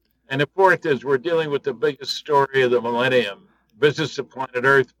 And the fourth is we're dealing with the biggest story of the millennium, visits to planet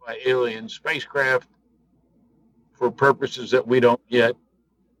Earth by alien spacecraft for purposes that we don't yet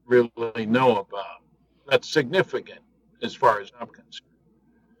really know about. That's significant as far as I'm concerned.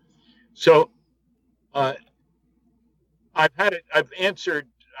 So I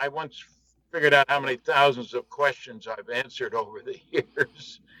once figured out how many thousands of questions I've answered over the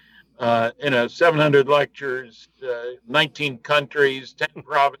years. 700 lectures, 19 countries, 10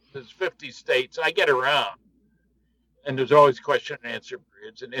 provinces, 50 states. I get around. And there's always question and answer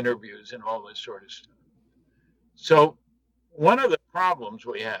periods and interviews and all this sort of stuff. So one of the problems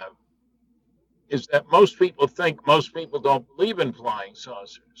we have is that most people think most people don't believe in flying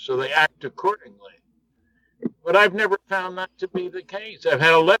saucers, so they act accordingly. But I've never found that to be the case. I've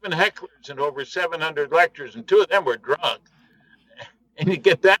had 11 hecklers and over 700 lectures, and 2 of them were drunk. And you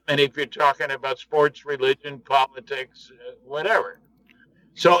get that many if you're talking about sports, religion, politics, whatever.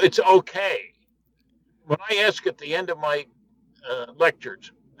 So it's okay. When I ask at the end of my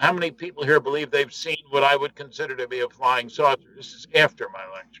lectures, how many people here believe they've seen what I would consider to be a flying saucer? This is after my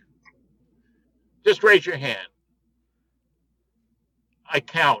lecture. Just raise your hand. I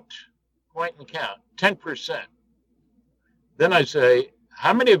count, point and count, 10%. Then I say,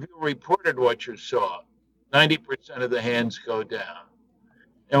 how many of you reported what you saw? 90% of the hands go down.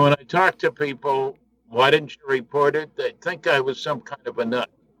 And when I talk to people, why didn't you report it? They think I was some kind of a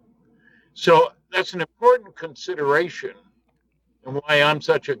nut. So that's an important consideration and why I'm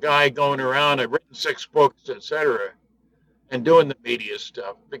such a guy going around. I've written 6 books, etc., and doing the media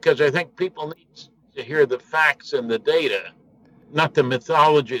stuff, because I think people need to hear the facts and the data, not the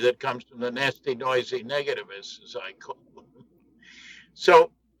mythology that comes from the nasty, noisy negativists, as I call them. So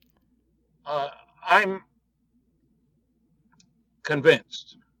I'm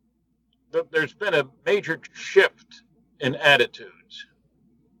convinced that there's been a major shift in attitudes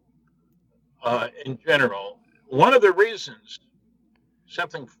in general. One of the reasons,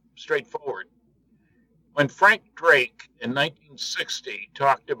 something straightforward, when Frank Drake in 1960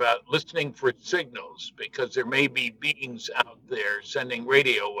 talked about listening for signals because there may be beings out there sending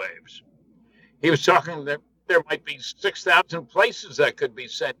radio waves, he was talking that there might be 6,000 places that could be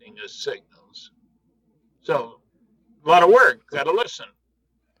sending us signals. So a lot of work, got to listen.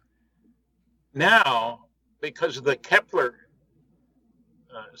 Now, because of the Kepler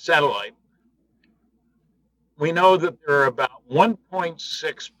satellite, we know that there are about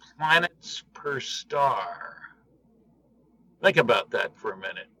 1.6 planets per star. Think about that for a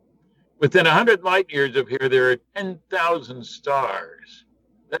minute. Within 100 light years of here, there are 10,000 stars.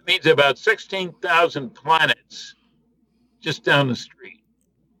 That means about 16,000 planets just down the street.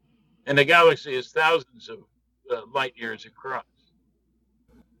 And the galaxy is thousands of light years across.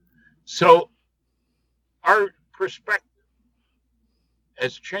 So our perspective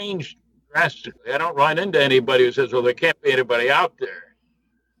has changed drastically. I don't run into anybody who says, well, there can't be anybody out there.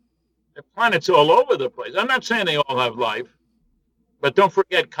 The planets all over the place. I'm not saying they all have life, but don't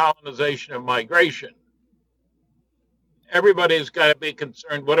forget colonization and migration. Everybody's got to be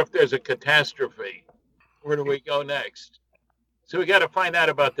concerned, what if there's a catastrophe? Where do we go next? So we got to find out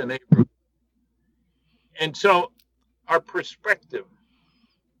about the neighborhood. And so our perspective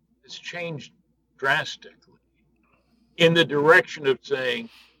has changed drastically in the direction of saying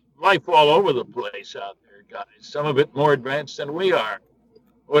life all over the place out there, guys. Some of it more advanced than we are.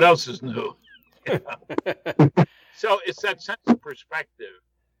 What else is new? So it's that sense of perspective.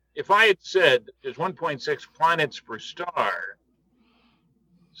 If I had said there's 1.6 planets per star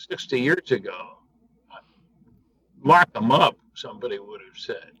 60 years ago, lock them up, somebody would have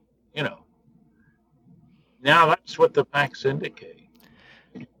said, Now that's what the facts indicate.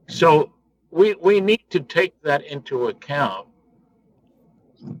 So we need to take that into account.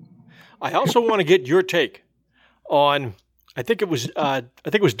 I also want to get your take on, I think it was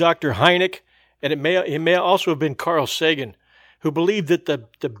Dr. Hynek, and it may also have been Carl Sagan, who believed that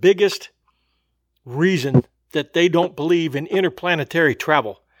the biggest reason that they don't believe in interplanetary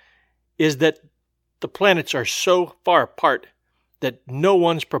travel is that the planets are so far apart that no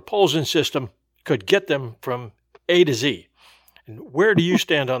one's propulsion system could get them from A to Z. And where do you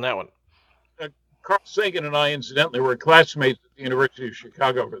stand on that one? Carl Sagan and I, incidentally, were classmates at the University of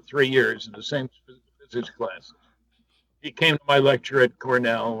Chicago for 3 years in the same physics classes. He came to my lecture at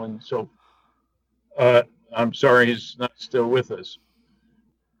Cornell, and so I'm sorry he's not still with us.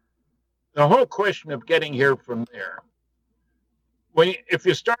 The whole question of getting here from there, if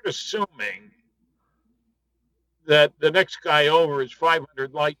you start assuming that the next guy over is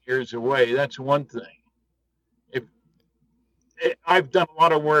 500 light years away, that's one thing. I've done a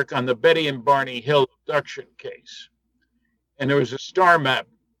lot of work on the Betty and Barney Hill abduction case, and there was a star map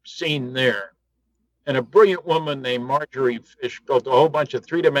seen there. And a brilliant woman named Marjorie Fish built a whole bunch of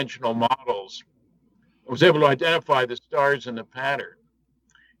three-dimensional models and was able to identify the stars in the pattern.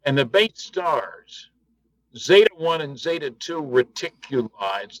 And the base stars, Zeta 1 and Zeta 2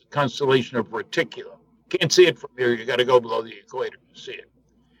 Reticuli, it's the constellation of Reticulum. Can't see it from here. You got to go below the equator to see it.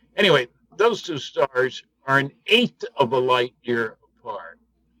 Anyway, those two stars are an eighth of a light year apart,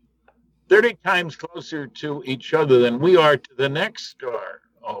 30 times closer to each other than we are to the next star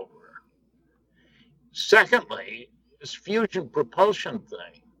over. Secondly, this fusion propulsion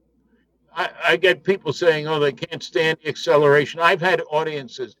thing. I get people saying, oh, they can't stand the acceleration. I've had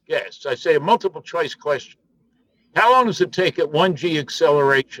audiences guess. I say a multiple choice question. How long does it take at 1g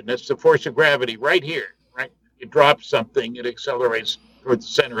acceleration? That's the force of gravity right here, right? You drop something, it accelerates toward the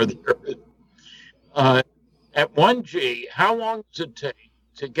center of the Earth. At 1g, how long does it take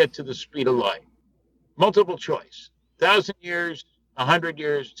to get to the speed of light? Multiple choice. 1,000 years, 100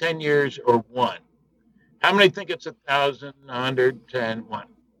 years, 10 years, or 1? How many think it's 1,000, 100, 10, 1?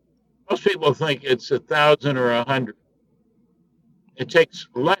 Most people think it's 1,000 or 100. It takes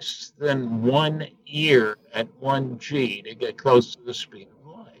less than 1 year at 1g to get close to the speed of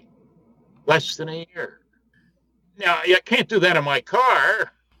light. Less than a year. Now, I can't do that in my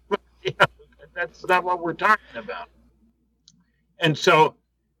car. But, that's not what we're talking about. And so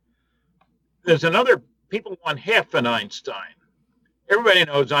there's people want half an Einstein. Everybody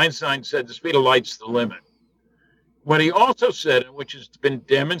knows Einstein said the speed of light's the limit. What he also said, which has been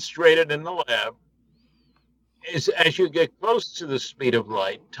demonstrated in the lab, is as you get close to the speed of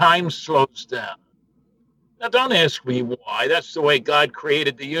light, time slows down. Now, don't ask me why. That's the way God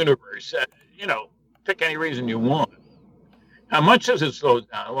created the universe. Pick any reason you want. How much does it slow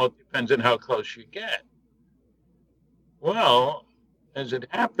down? Well, it depends on how close you get. Well, as it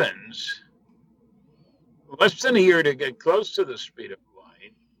happens, less than a year to get close to the speed of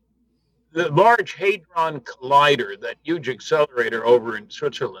light, the Large Hadron Collider, that huge accelerator over in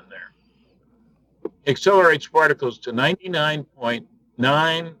Switzerland there, accelerates particles to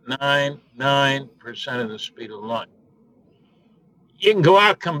 99.999% of the speed of light. You can go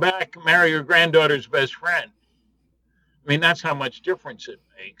out, come back, marry your granddaughter's best friend. I mean, that's how much difference it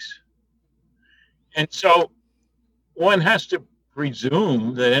makes. And so one has to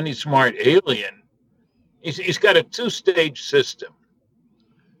presume that any smart alien, he's got a two-stage system.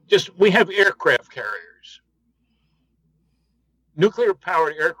 We have aircraft carriers.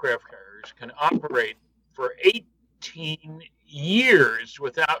 Nuclear-powered aircraft carriers can operate for 18 years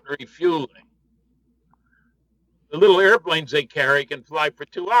without refueling. The little airplanes they carry can fly for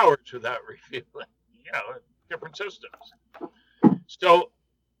 2 hours without refueling. Different systems. So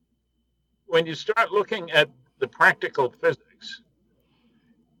when you start looking at the practical physics,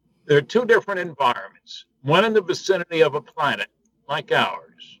 there are two different environments. One in the vicinity of a planet like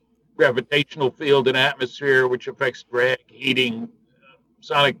ours, gravitational field and atmosphere, which affects drag, heating,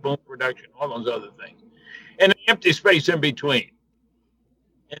 sonic boom production, all those other things. And an empty space in between.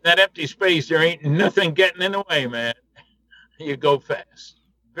 In that empty space, there ain't nothing getting in the way, man. You go fast,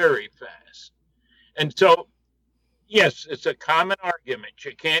 very fast. And so, yes, it's a common argument.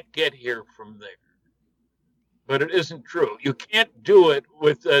 You can't get here from there. But it isn't true. You can't do it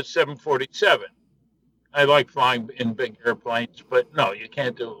with a 747. I like flying in big airplanes, but no, you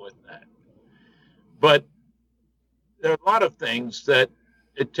can't do it with that. But there are a lot of things that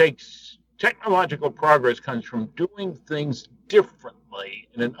it takes. Technological progress comes from doing things differently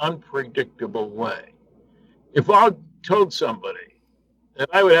in an unpredictable way. If I told somebody that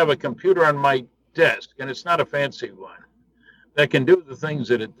I would have a computer on my desk, and it's not a fancy one, that can do the things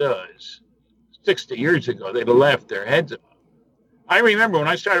that it does, 60 years ago, they'd have laughed their heads off. I remember when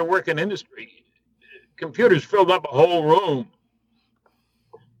I started working in industry, computers filled up a whole room.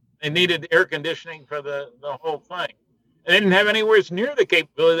 They needed air conditioning for the whole thing. And they didn't have anywhere near the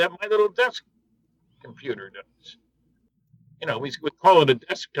capability that my little desk computer does. We call it a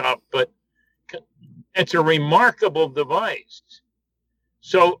desktop, but it's a remarkable device.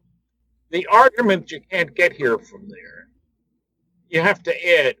 So the argument you can't get here from there, you have to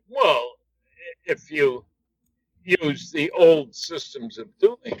add, well, if you use the old systems of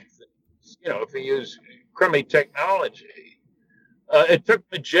doing things, if you use crummy technology, it took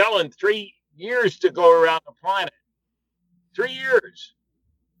Magellan 3 years to go around the planet. 3 years.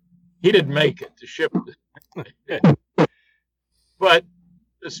 He didn't make it. The ship But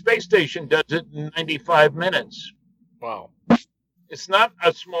the space station does it in 95 minutes. Wow. It's not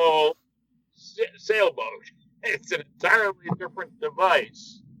a small sailboat. It's an entirely different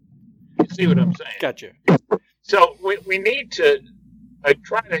device. You see what I'm saying? Gotcha. So we need to, I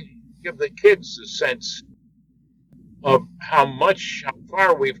try to give the kids a sense of how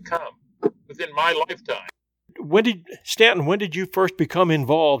far we've come within my lifetime. Stanton, when did you first become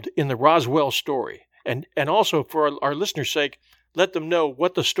involved in the Roswell story? And also, for our listeners' sake, let them know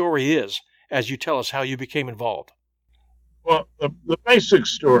what the story is as you tell us how you became involved. Well, the basic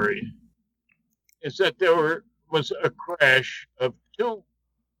story is that there was a crash of two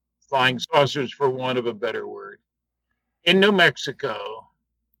flying saucers, for want of a better word, in New Mexico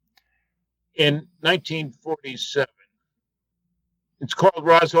in 1947. It's called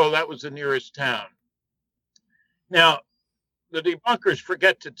Roswell. That was the nearest town. Now, the debunkers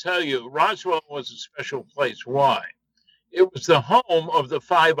forget to tell you Roswell was a special place. Why? It was the home of the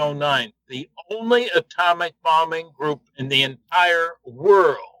 509, the only atomic bombing group in the entire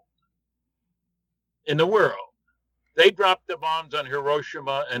world. In the world. They dropped the bombs on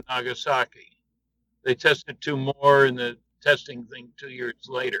Hiroshima and Nagasaki. They tested two more in the testing thing 2 years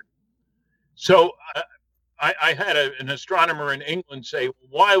later. So I had an astronomer in England say,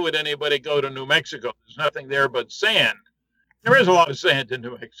 why would anybody go to New Mexico? There's nothing there but sand. There is a lot of sand in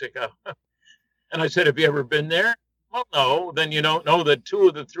New Mexico. And I said, have you ever been there? Well, no. Then you don't know that 2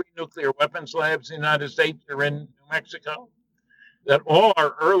 of the 3 nuclear weapons labs in the United States are in New Mexico? That all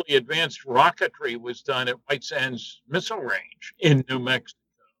our early advanced rocketry was done at White Sands Missile Range in New Mexico.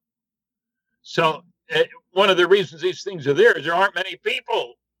 So one of the reasons these things are there is there aren't many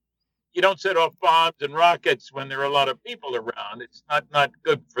people. You don't set off bombs and rockets when there are a lot of people around. It's not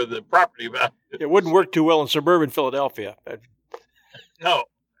good for the property value. It wouldn't work too well in suburban Philadelphia. No,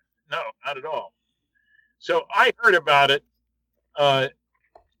 not at all. So I heard about it. A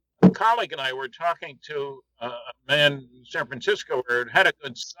colleague and I were talking to a man in San Francisco who had a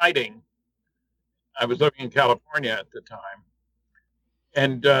good sighting. I was living in California at the time.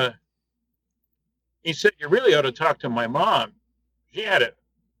 And he said, you really ought to talk to my mom. She had a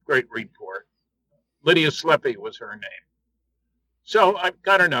great report. Lydia Sleppy was her name. So I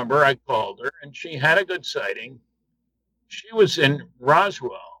got her number. I called her, and she had a good sighting. She was in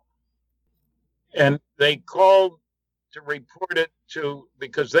Roswell. And they called to report it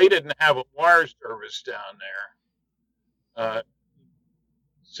because they didn't have a wire service down there,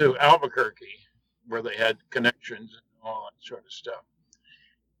 to Albuquerque, where they had connections and all that sort of stuff.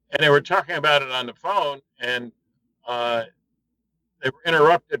 And they were talking about it on the phone, and they were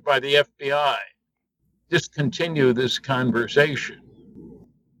interrupted by the FBI. Discontinue this conversation.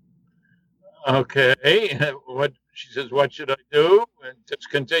 Okay, she says, what should I do? And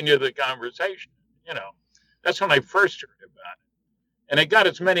discontinue the conversation. That's when I first heard about it. And I got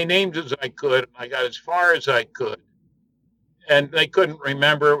as many names as I could, and I got as far as I could. And they couldn't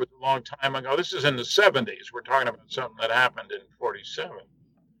remember. It was a long time ago. This is in the 70s. We're talking about something that happened in 47.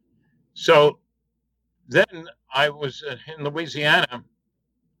 So then I was in Louisiana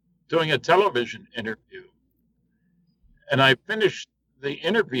doing a television interview. And I finished the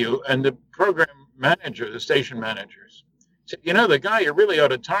interview, and the program manager, the station managers, said, the guy you really ought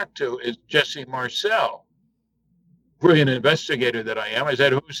to talk to is Jesse Marcel. Brilliant investigator that I am. I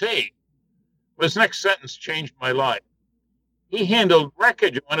said, who's he? Well, his next sentence changed my life. He handled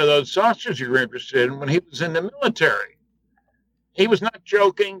wreckage of one of those saucers you were interested in when he was in the military. He was not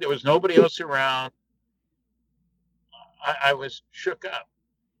joking. There was nobody else around. I was shook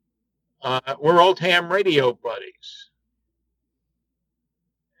up. We're old ham radio buddies.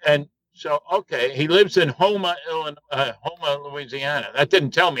 And so, okay, he lives in Houma, Louisiana. That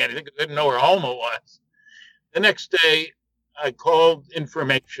didn't tell me anything. I didn't know where Houma was. The next day, I called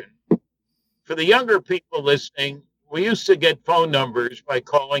information. For the younger people listening, we used to get phone numbers by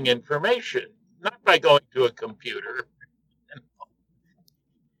calling information, not by going to a computer.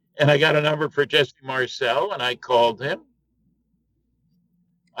 And I got a number for Jesse Marcel, and I called him.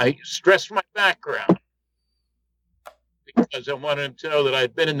 I stressed my background because I wanted him to know that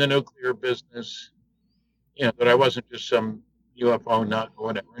I'd been in the nuclear business, that I wasn't just some UFO nut or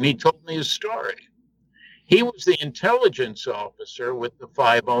whatever. And he told me his story. He was the intelligence officer with the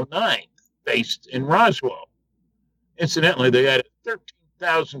 509th, based in Roswell. Incidentally, they had a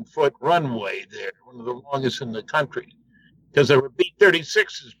 13,000-foot runway there, one of the longest in the country, because there were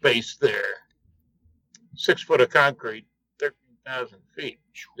B-36s based there. 6 foot of concrete, 13,000 feet.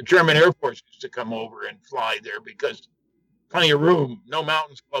 The German Air Force used to come over and fly there because plenty of room, no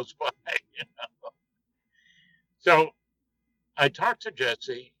mountains close by. So I talked to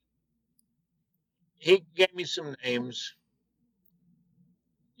Jesse. he gave me some names.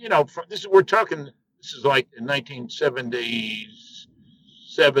 You know, we're talking. This is like in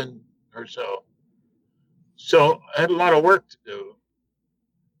 1977 or so. So I had a lot of work to do,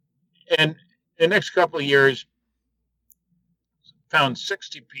 and the next couple of years, found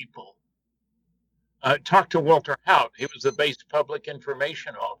 60 people. Talked to Walter Haut. He was the base public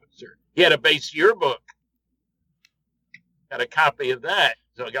information officer. He had a base yearbook. Got a copy of that.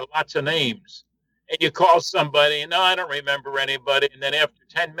 So I got lots of names. And you call somebody, no, I don't remember anybody. And then after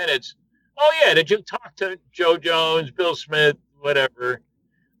 10 minutes, oh, yeah, did you talk to Joe Jones, Bill Smith, whatever?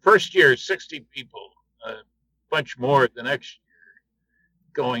 First year, 60 people, a bunch more the next year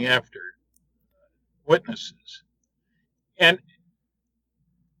going after witnesses. And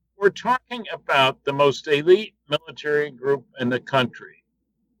we're talking about the most elite military group in the country.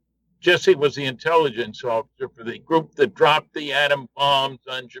 Jesse was the intelligence officer for the group that dropped the atom bombs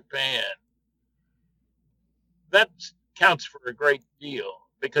on Japan. That counts for a great deal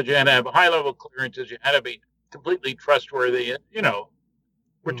because you had to have high-level clearances. You had to be completely trustworthy. You know,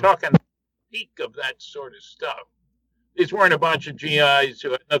 we're talking peak of that sort of stuff. These weren't a bunch of GIs who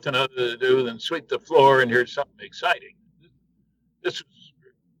had nothing other to do than sweep the floor and here's something exciting. This was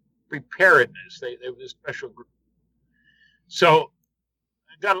preparedness. They were a special group. So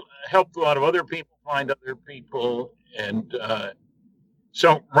I helped a lot of other people find other people. And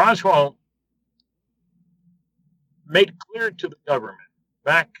so Roswell made clear to the government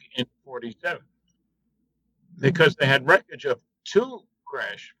back in 1947 because they had wreckage of 2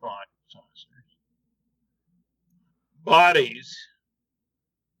 crash flying saucers, bodies,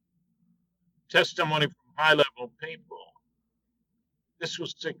 testimony from high-level people. This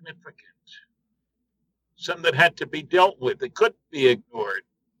was significant. Something that had to be dealt with. It couldn't be ignored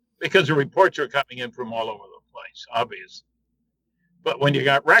because the reports are coming in from all over the place, obviously. But when you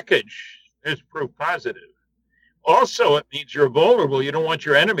got wreckage, there's proof positive. Also, it means you're vulnerable. You don't want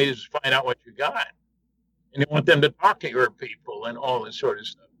your enemies to find out what you got. And you want them to talk to your people and all this sort of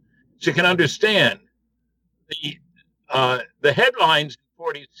stuff. So you can understand the headlines in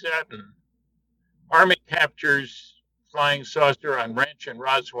 1947, Army captures flying saucer on ranch in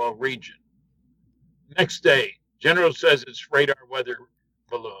Roswell region. Next day, General says it's radar weather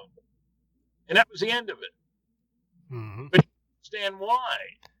balloon. And that was the end of it. Mm-hmm. But you understand why.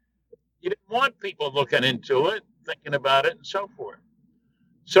 You didn't want people looking into it, thinking about it, and so forth.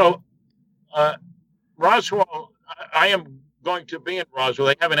 So Roswell, I am going to be in Roswell.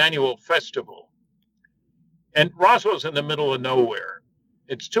 They have an annual festival. And Roswell's in the middle of nowhere.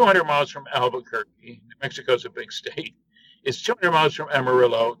 It's 200 miles from Albuquerque. New Mexico's a big state. It's 200 miles from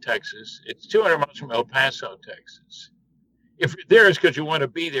Amarillo, Texas. It's 200 miles from El Paso, Texas. If you're there, it's because you want to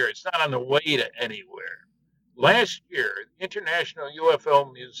be there. It's not on the way to anywhere. Last year, the International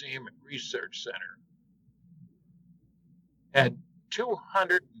UFO Museum and Research Center had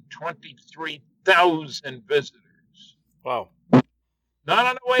 223,000 visitors. Wow. Not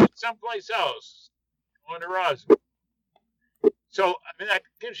on the way to someplace else, going to Roswell. So, I mean, that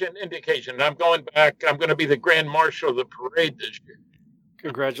gives you an indication. I'm going back. I'm going to be the Grand Marshal of the parade this year.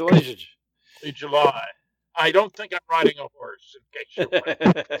 Congratulations. In July. I don't think I'm riding a horse, in case you're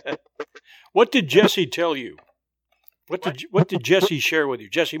wondering. What did Jesse tell you? What did Jesse share with you?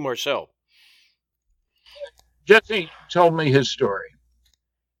 Jesse Marcel. Jesse told me his story.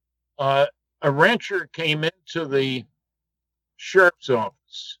 A rancher came into the sheriff's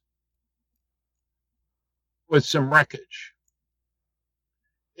office with some wreckage.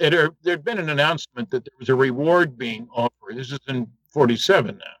 There'd been an announcement that there was a reward being offered. This is in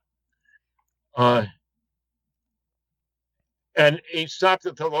 1947 now. And he stopped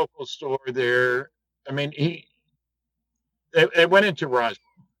at the local store there. I mean, they went into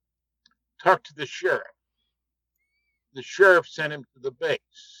Roswell, talked to the sheriff. The sheriff sent him to the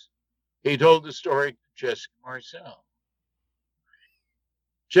base. He told the story to Jesse Marcel.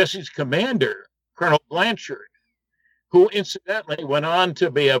 Jesse's commander, Colonel Blanchard, who incidentally went on to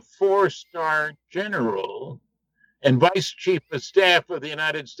be a 4-star general and vice chief of staff of the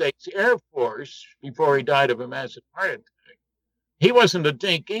United States Air Force before he died of a massive heart attack. He wasn't a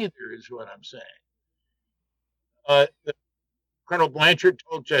dink either, is what I'm saying. Colonel Blanchard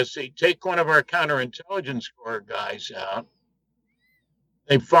told Jesse, take one of our counterintelligence corps guys out.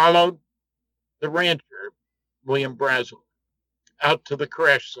 They followed the rancher, William Brazel, out to the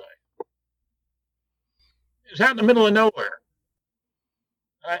crash site. It was out in the middle of nowhere.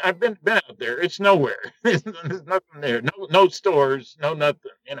 I've been out there. It's nowhere. There's nothing there. No stores, no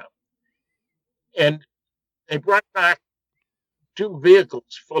nothing, you know. And they brought back 2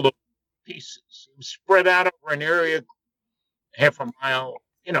 vehicles full of pieces. It was spread out over an area half a mile,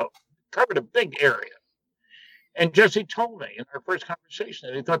 you know, covered a big area. And Jesse told me in our first conversation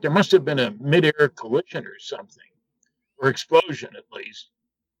that he thought there must have been a mid-air collision or something, or explosion at least,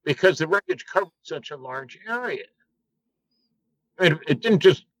 because the wreckage covered such a large area. I mean, it didn't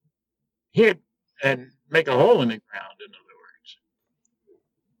just hit and make a hole in the ground, in other words.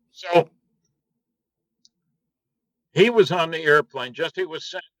 So he was on the airplane. Jesse was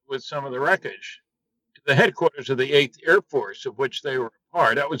sent with some of the wreckage to the headquarters of the 8th Air Force, of which they were a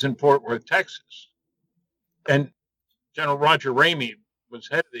part. That was in Fort Worth, Texas. And General Roger Ramey was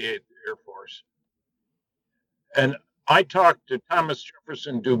head of the 8th Air Force. And I talked to Thomas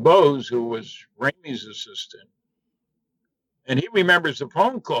Jefferson Dubose, who was Ramey's assistant. And he remembers the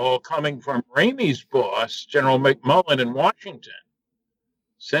phone call coming from Ramey's boss, General McMullen in Washington.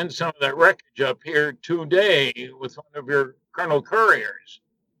 Send some of that wreckage up here today with one of your Colonel Couriers.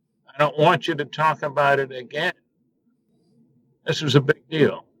 I don't want you to talk about it again. This was a big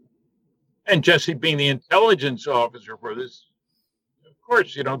deal. And Jesse being the intelligence officer for this, of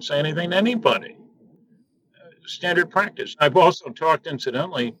course, you don't say anything to anybody. Standard practice. I've also talked,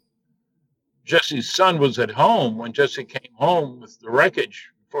 incidentally, Jesse's son was at home when Jesse came home with the wreckage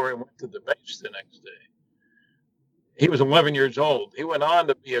before he went to the base the next day. He was 11 years old. He went on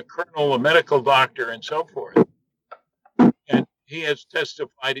to be a colonel, a medical doctor, and so forth. And he has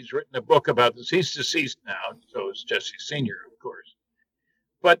testified. He's written a book about this. He's deceased now, so is Jesse Sr., of course.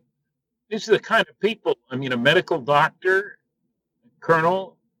 But these are the kind of people, I mean, a medical doctor, a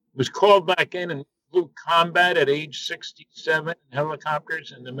colonel, was called back in and flew combat at age 67 in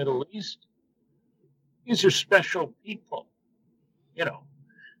helicopters in the Middle East. These are special people, you know.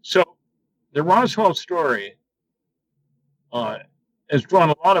 So the Roswell story has drawn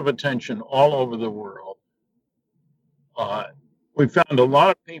a lot of attention all over the world. We found a lot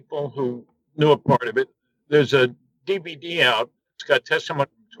of people who knew a part of it. There's a DVD out. It's got testimony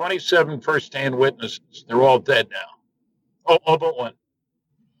from 27 first-hand witnesses. They're all dead now. All but one.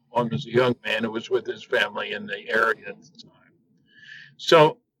 One was a young man who was with his family in the area at the time.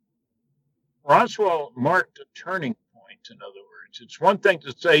 So Roswell marked a turning point, in other words. It's one thing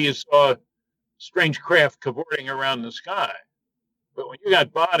to say you saw strange craft cavorting around the sky, but when you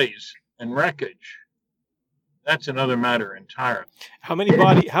got bodies and wreckage, that's another matter entirely. How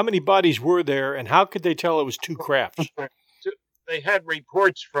many bodies were there, and how could they tell it was two crafts? They had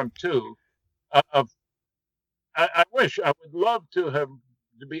reports from two. I would love to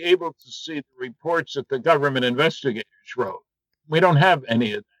be able to see the reports that the government investigators wrote. We don't have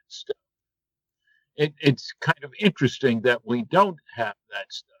any of that stuff. It's kind of interesting that we don't have that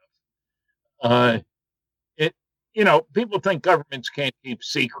stuff. People think governments can't keep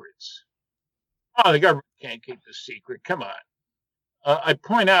secrets. Oh, the government can't keep the secret. Come on. I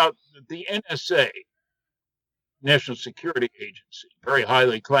point out that the NSA, National Security Agency, very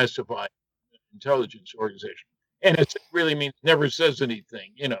highly classified intelligence organization, NSA really means never says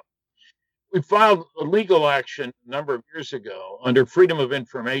anything, you know. We filed a legal action a number of years ago under Freedom of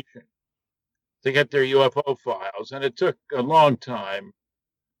Information to get their UFO files, and it took a long time.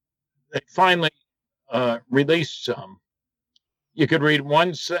 They finally released some. You could read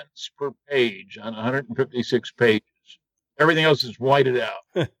one sentence per page on 156 pages. Everything else is whited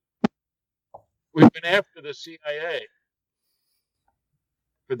out. We've been after the CIA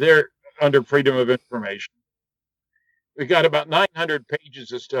for their under Freedom of Information. We got about 900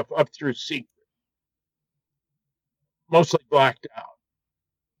 pages of stuff up through secret, mostly blacked out.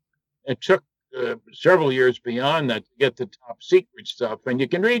 It took several years beyond that to get the top secret stuff, and you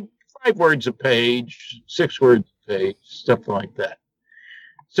can read 5 words a page, 6 words a page, stuff like that.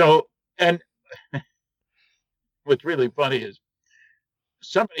 So, and what's really funny is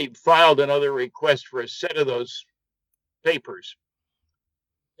somebody filed another request for a set of those papers.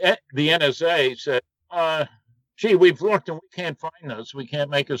 The NSA said, gee, we've looked and we can't find those. We can't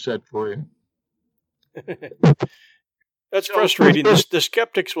make a set for you. That's frustrating. The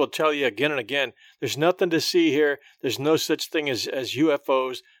skeptics will tell you again and again, there's nothing to see here. There's no such thing as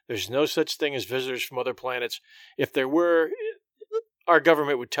UFOs. There's no such thing as visitors from other planets. If there were, our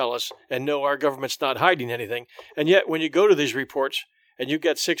government would tell us, and no, our government's not hiding anything. And yet, when you go to these reports and you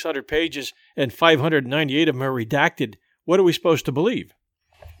get 600 pages and 598 of them are redacted, what are we supposed to believe?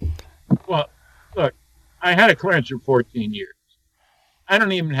 Well, look, I had a clearance for 14 years. I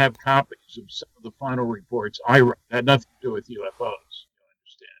don't even have copies of some of the final reports I wrote. It had nothing to do with UFOs, you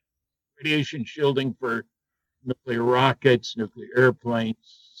understand. Radiation shielding for nuclear rockets, nuclear airplanes,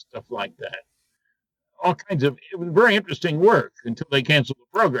 stuff like that. All kinds of, it was very interesting work until they canceled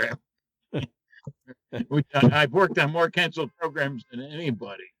the program. I've worked on more canceled programs than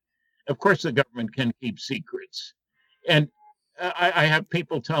anybody. Of course, the government can keep secrets. And I have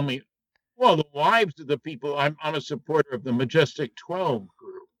people tell me, Well, the wives of the people, I'm a supporter of the Majestic 12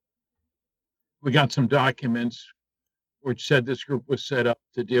 group. We got some documents which said this group was set up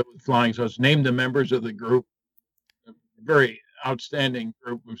to deal with flying saucers. Named the members of the group, a very outstanding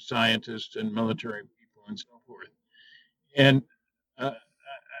group of scientists and military people and so forth. And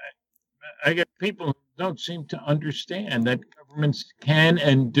I get people who don't seem to understand that governments can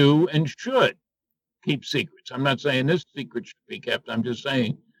and do and should keep secrets. I'm not saying this secret should be kept. I'm just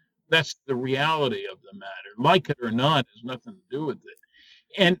saying that's the reality of the matter. Like it or not has nothing to do with it.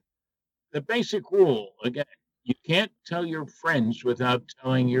 And the basic rule, again, you can't tell your friends without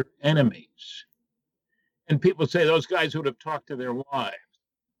telling your enemies. And people say those guys would have talked to their wives.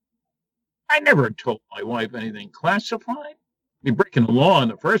 I never told my wife anything classified. I'd be breaking the law in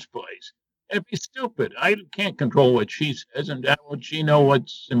the first place. It'd be stupid. I can't control what she says, and how would she know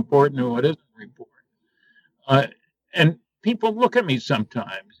what's important and what isn't important? And people look at me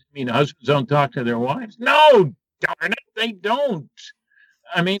sometimes. I mean, husbands don't talk to their wives? No, darn it, they don't.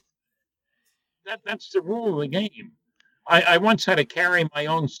 I mean, that's the rule of the game. I once had to carry my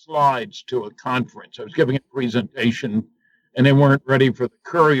own slides to a conference. I was giving a presentation, and they weren't ready for the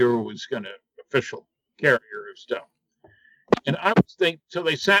courier who was going to, official carrier of stuff. And so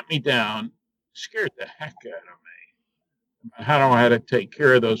they sat me down, scared the heck out of me. How do I have to take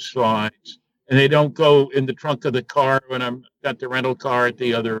care of those slides? And they don't go in the trunk of the car when I've got the rental car at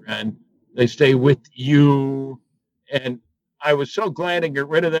the other end. They stay with you. And I was so glad to get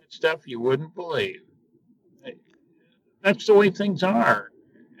rid of that stuff you wouldn't believe. That's the way things are.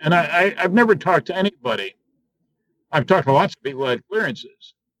 And I've never talked to anybody. I've talked to lots of people who had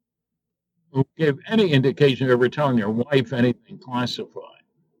clearances who give any indication of ever telling their wife anything classified.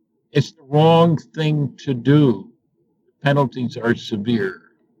 It's the wrong thing to do. The penalties are severe.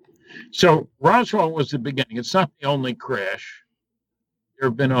 So Roswell was the beginning. It's not the only crash. There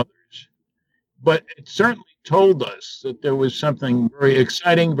have been others. But it certainly told us that there was something very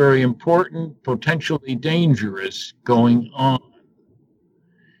exciting, very important, potentially dangerous going on.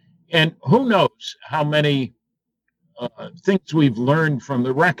 And who knows how many things we've learned from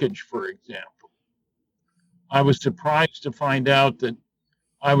the wreckage, for example. I was surprised to find out that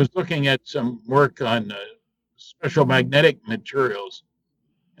I was looking at some work on special magnetic materials,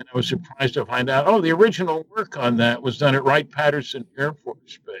 and I was surprised to find out, the original work on that was done at Wright-Patterson Air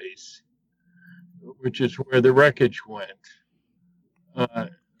Force Base, which is where the wreckage went.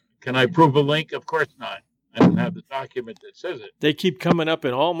 Can I prove a link? Of course not. I don't have the document that says it. They keep coming up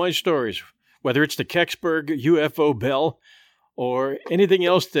in all my stories, whether it's the Kecksburg UFO bell or anything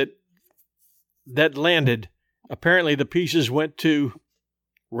else that landed. Apparently, the pieces went to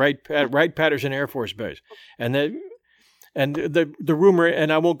Wright-Patterson Air Force Base, and the rumor,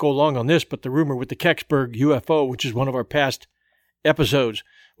 and I won't go long on this, but the rumor with the Kecksburg UFO, which is one of our past episodes,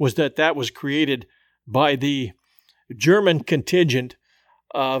 was that was created by the German contingent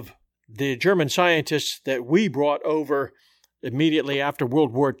of the German scientists that we brought over immediately after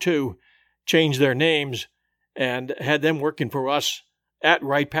World War II, changed their names, and had them working for us at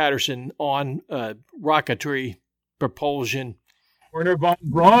Wright-Patterson on rocketry, propulsion. Werner von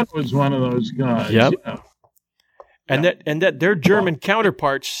Braun was one of those guys. Yep. Yeah. And that their German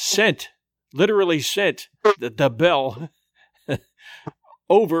counterparts literally sent the bell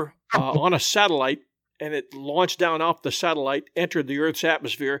over on a satellite, and it launched down off the satellite, entered the Earth's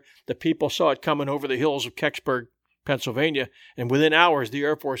atmosphere. The people saw it coming over the hills of Kecksburg, Pennsylvania, and within hours, the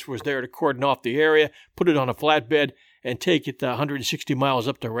Air Force was there to cordon off the area, put it on a flatbed, and take it 160 miles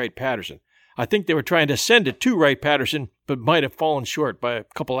up to Wright-Patterson. I think they were trying to send it to Wright-Patterson, but might have fallen short by a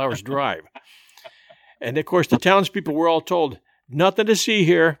couple hours' drive. And, of course, the townspeople were all told, nothing to see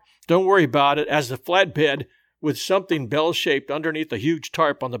here, don't worry about it, as the flatbed with something bell-shaped underneath a huge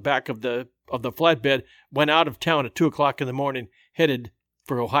tarp on the back of the flatbed went out of town at 2 o'clock in the morning, headed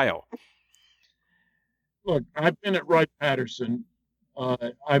for Ohio. Look, I've been at Wright-Patterson.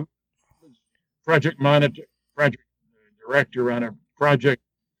 I'm project director on a project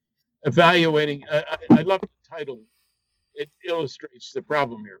evaluating. I love the title. It illustrates the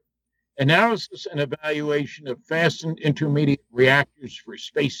problem here. Analysis and evaluation of fast and intermediate reactors for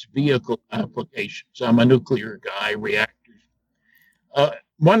space vehicle applications. I'm a nuclear guy, reactors.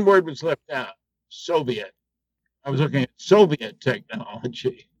 One word was left out, Soviet. I was looking at Soviet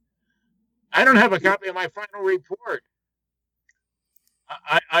technology. I don't have a copy of my final report.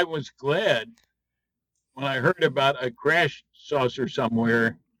 I was glad when I heard about a crash saucer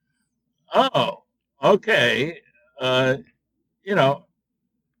somewhere. Oh, okay.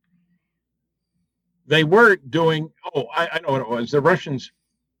 They were doing, I know what it was. The Russians,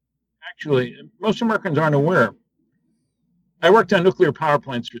 actually, most Americans aren't aware. I worked on nuclear power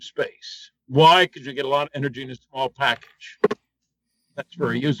plants for space. Why? Because you get a lot of energy in a small package. That's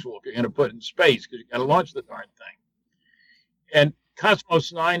very useful if you're going to put it in space, because you got to launch the darn thing. And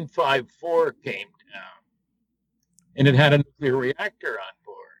Cosmos 954 came down, and it had a nuclear reactor on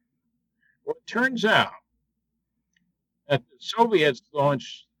board. Well, it turns out that the Soviets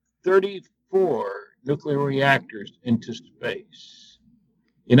launched 34 nuclear reactors into space.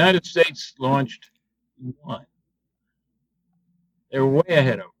 The United States launched 1. They were way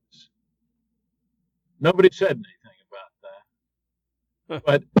ahead of us. Nobody said anything about that.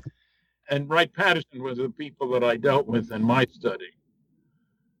 But, and Wright-Patterson was the people that I dealt with in my study.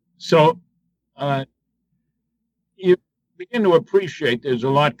 So you begin to appreciate there's a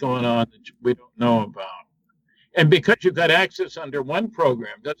lot going on that we don't know about. And because you've got access under one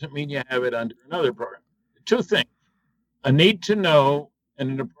program doesn't mean you have it under another program. Two things: a need to know and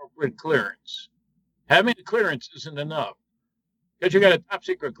an appropriate clearance. Having a clearance isn't enough. Because you got a top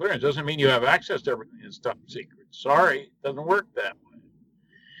secret clearance doesn't mean you have access to everything that's top secret. Sorry, it doesn't work that way.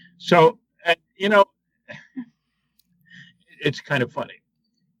 So, you know, it's kind of funny.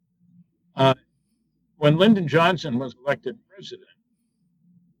 When Lyndon Johnson was elected president,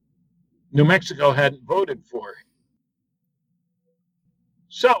 New Mexico hadn't voted for him.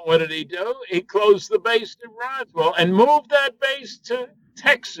 So what did he do? He closed the base in Roswell and moved that base to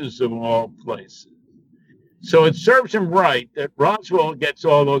Texas, of all places. So it serves him right that Roswell gets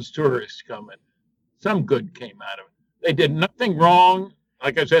all those tourists coming. Some good came out of it. They did nothing wrong.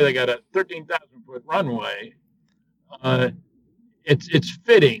 Like I say, they got a 13,000-foot runway. It's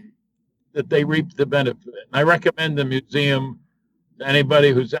fitting that they reap the benefit. And I recommend the museum to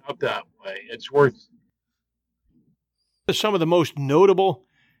anybody who's out that way. It's worth. Some of the most notable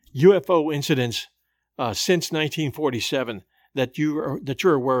UFO incidents since 1947 that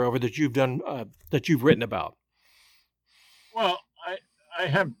you're aware of, or that you've done, that you've written about. Well, I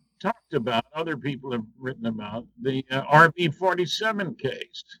have talked about, other people have written about the RB-47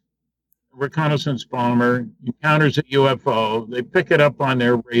 case. Reconnaissance bomber encounters a UFO. They pick it up on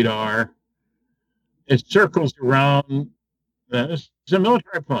their radar. It circles around. It's a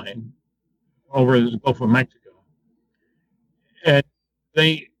military plane over the Gulf of Mexico. And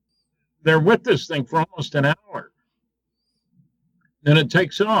they're with this thing for almost an hour. Then it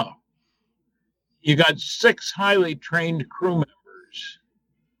takes off. You got 6 highly trained crew members,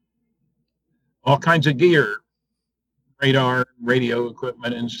 all kinds of gear, radar, radio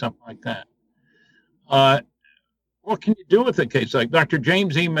equipment, and stuff like that. What can you do with a case like Dr.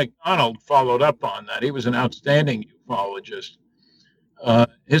 James E. McDonald followed up on that? He was an outstanding ufologist.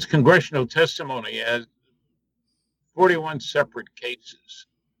 His congressional testimony has 41 separate cases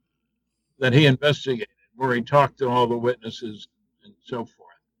that he investigated, where he talked to all the witnesses and so forth.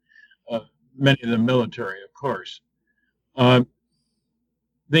 Many of them military, of course. I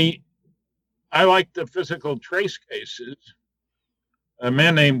like the physical trace cases. A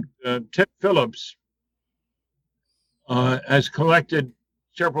man named Ted Phillips has collected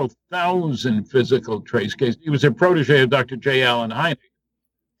several thousand physical trace cases. He was a protege of Dr. J. Allen Hynek.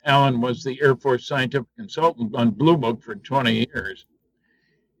 Allen was the Air Force scientific consultant on Blue Book for 20 years.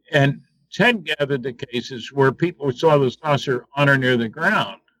 And Ted gathered the cases where people saw the saucer on or near the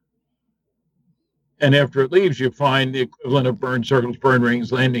ground. And after it leaves, you find the equivalent of burn circles, burn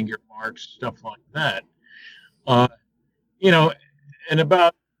rings, landing gear marks, stuff like that. And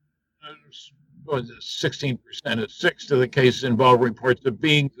about 16% of 6 of the cases involve reports of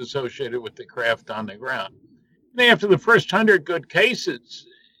beings associated with the craft on the ground. And after the first 100 good cases,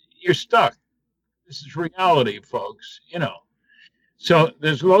 you're stuck. This is reality, folks, So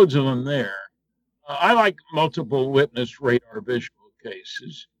there's loads of them there. I like multiple witness radar visual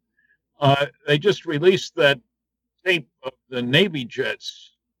cases. They just released that tape of the Navy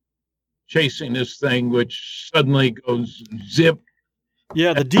jets chasing this thing, which suddenly goes zip.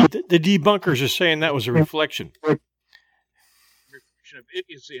 Yeah, the debunkers are saying that was a reflection. Reflection of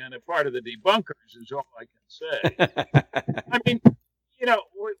idiocy on the part of the debunkers is all I can say. I mean,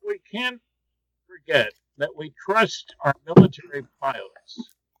 we can't forget that we trust our military pilots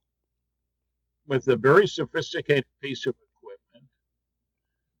with a very sophisticated piece of equipment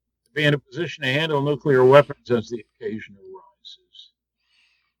to be in a position to handle nuclear weapons as the occasion arises,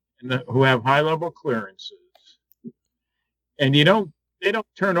 and who have high-level clearances. And they don't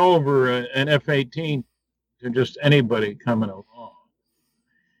turn over an F-18 to just anybody coming along.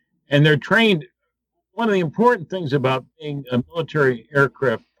 And they're trained. One of the important things about being a military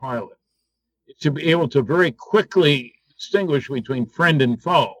aircraft pilot is to be able to very quickly distinguish between friend and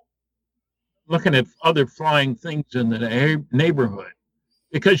foe, looking at other flying things in the neighborhood,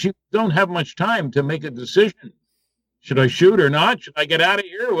 because you don't have much time to make a decision. Should I shoot or not? Should I get out of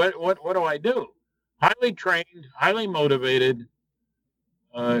here? What do I do? Highly trained, highly motivated,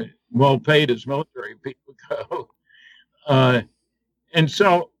 well paid as military people go. And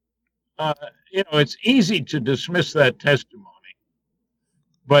so, it's easy to dismiss that testimony.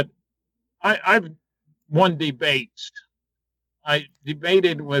 But I've won debates. I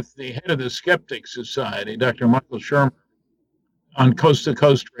debated with the head of the Skeptic Society, Dr. Michael Shermer, on Coast to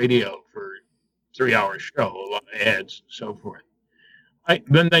Coast Radio for a 3-hour show, a lot of ads and so forth.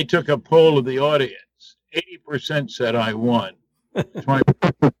 Then they took a poll of the audience. 80% said I won.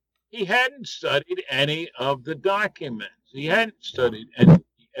 He hadn't studied any of the documents. He hadn't studied any of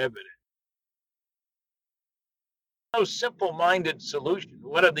the evidence. No simple-minded solution.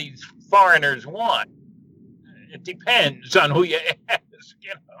 What do these foreigners want? It depends on who you ask,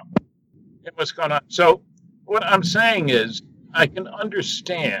 and what's going on. So what I'm saying is I can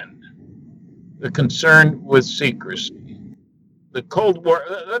understand the concern with secrecy. The Cold War,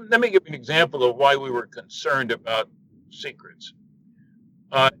 let me give you an example of why we were concerned about secrets.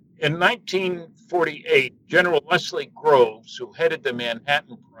 In 1948, General Leslie Groves, who headed the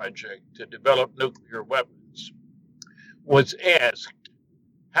Manhattan Project to develop nuclear weapons, was asked,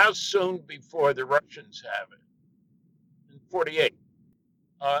 how soon before the Russians have it? In 48.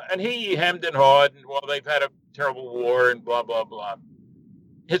 And he hemmed and hawed, and well, they've had a terrible war and blah, blah, blah.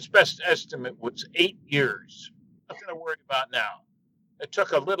 His best estimate was 8 years. Nothing to worry about now. It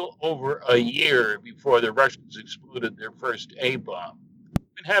took a little over a year before the Russians exploded their first A-bomb.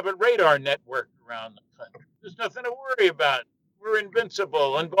 And have a radar network around the country. There's nothing to worry about. We're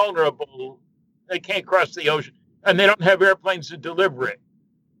invincible, invulnerable. They can't cross the ocean. And they don't have airplanes to deliver it.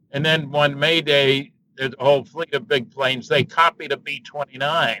 And then on May Day, there's a whole fleet of big planes. They copied a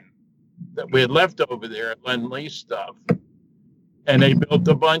B-29 that we had left over there at Lend-Lease stuff. And they built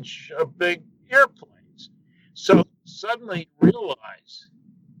a bunch of big airplanes. So suddenly you realize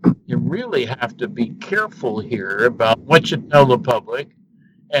you really have to be careful here about what you tell the public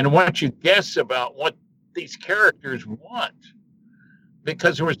and what you guess about what these characters want.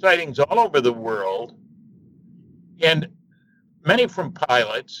 Because there were sightings all over the world. And many from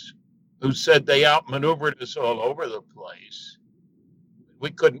pilots who said they outmaneuvered us all over the place. We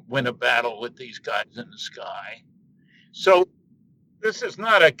couldn't win a battle with these guys in the sky. So this is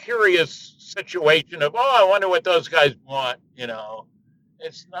not a curious situation of, I wonder what those guys want,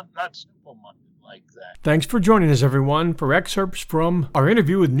 It's not simple-minded like that. Thanks for joining us, everyone, for excerpts from our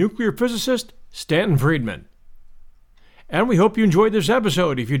interview with nuclear physicist Stanton Friedman. And we hope you enjoyed this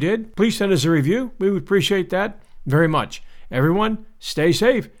episode. If you did, please send us a review. We would appreciate that very much. Everyone, stay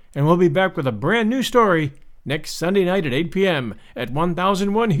safe, and we'll be back with a brand new story next Sunday night at 8 p.m. at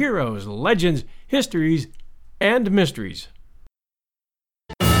 1001 Heroes, Legends, Histories, and Mysteries.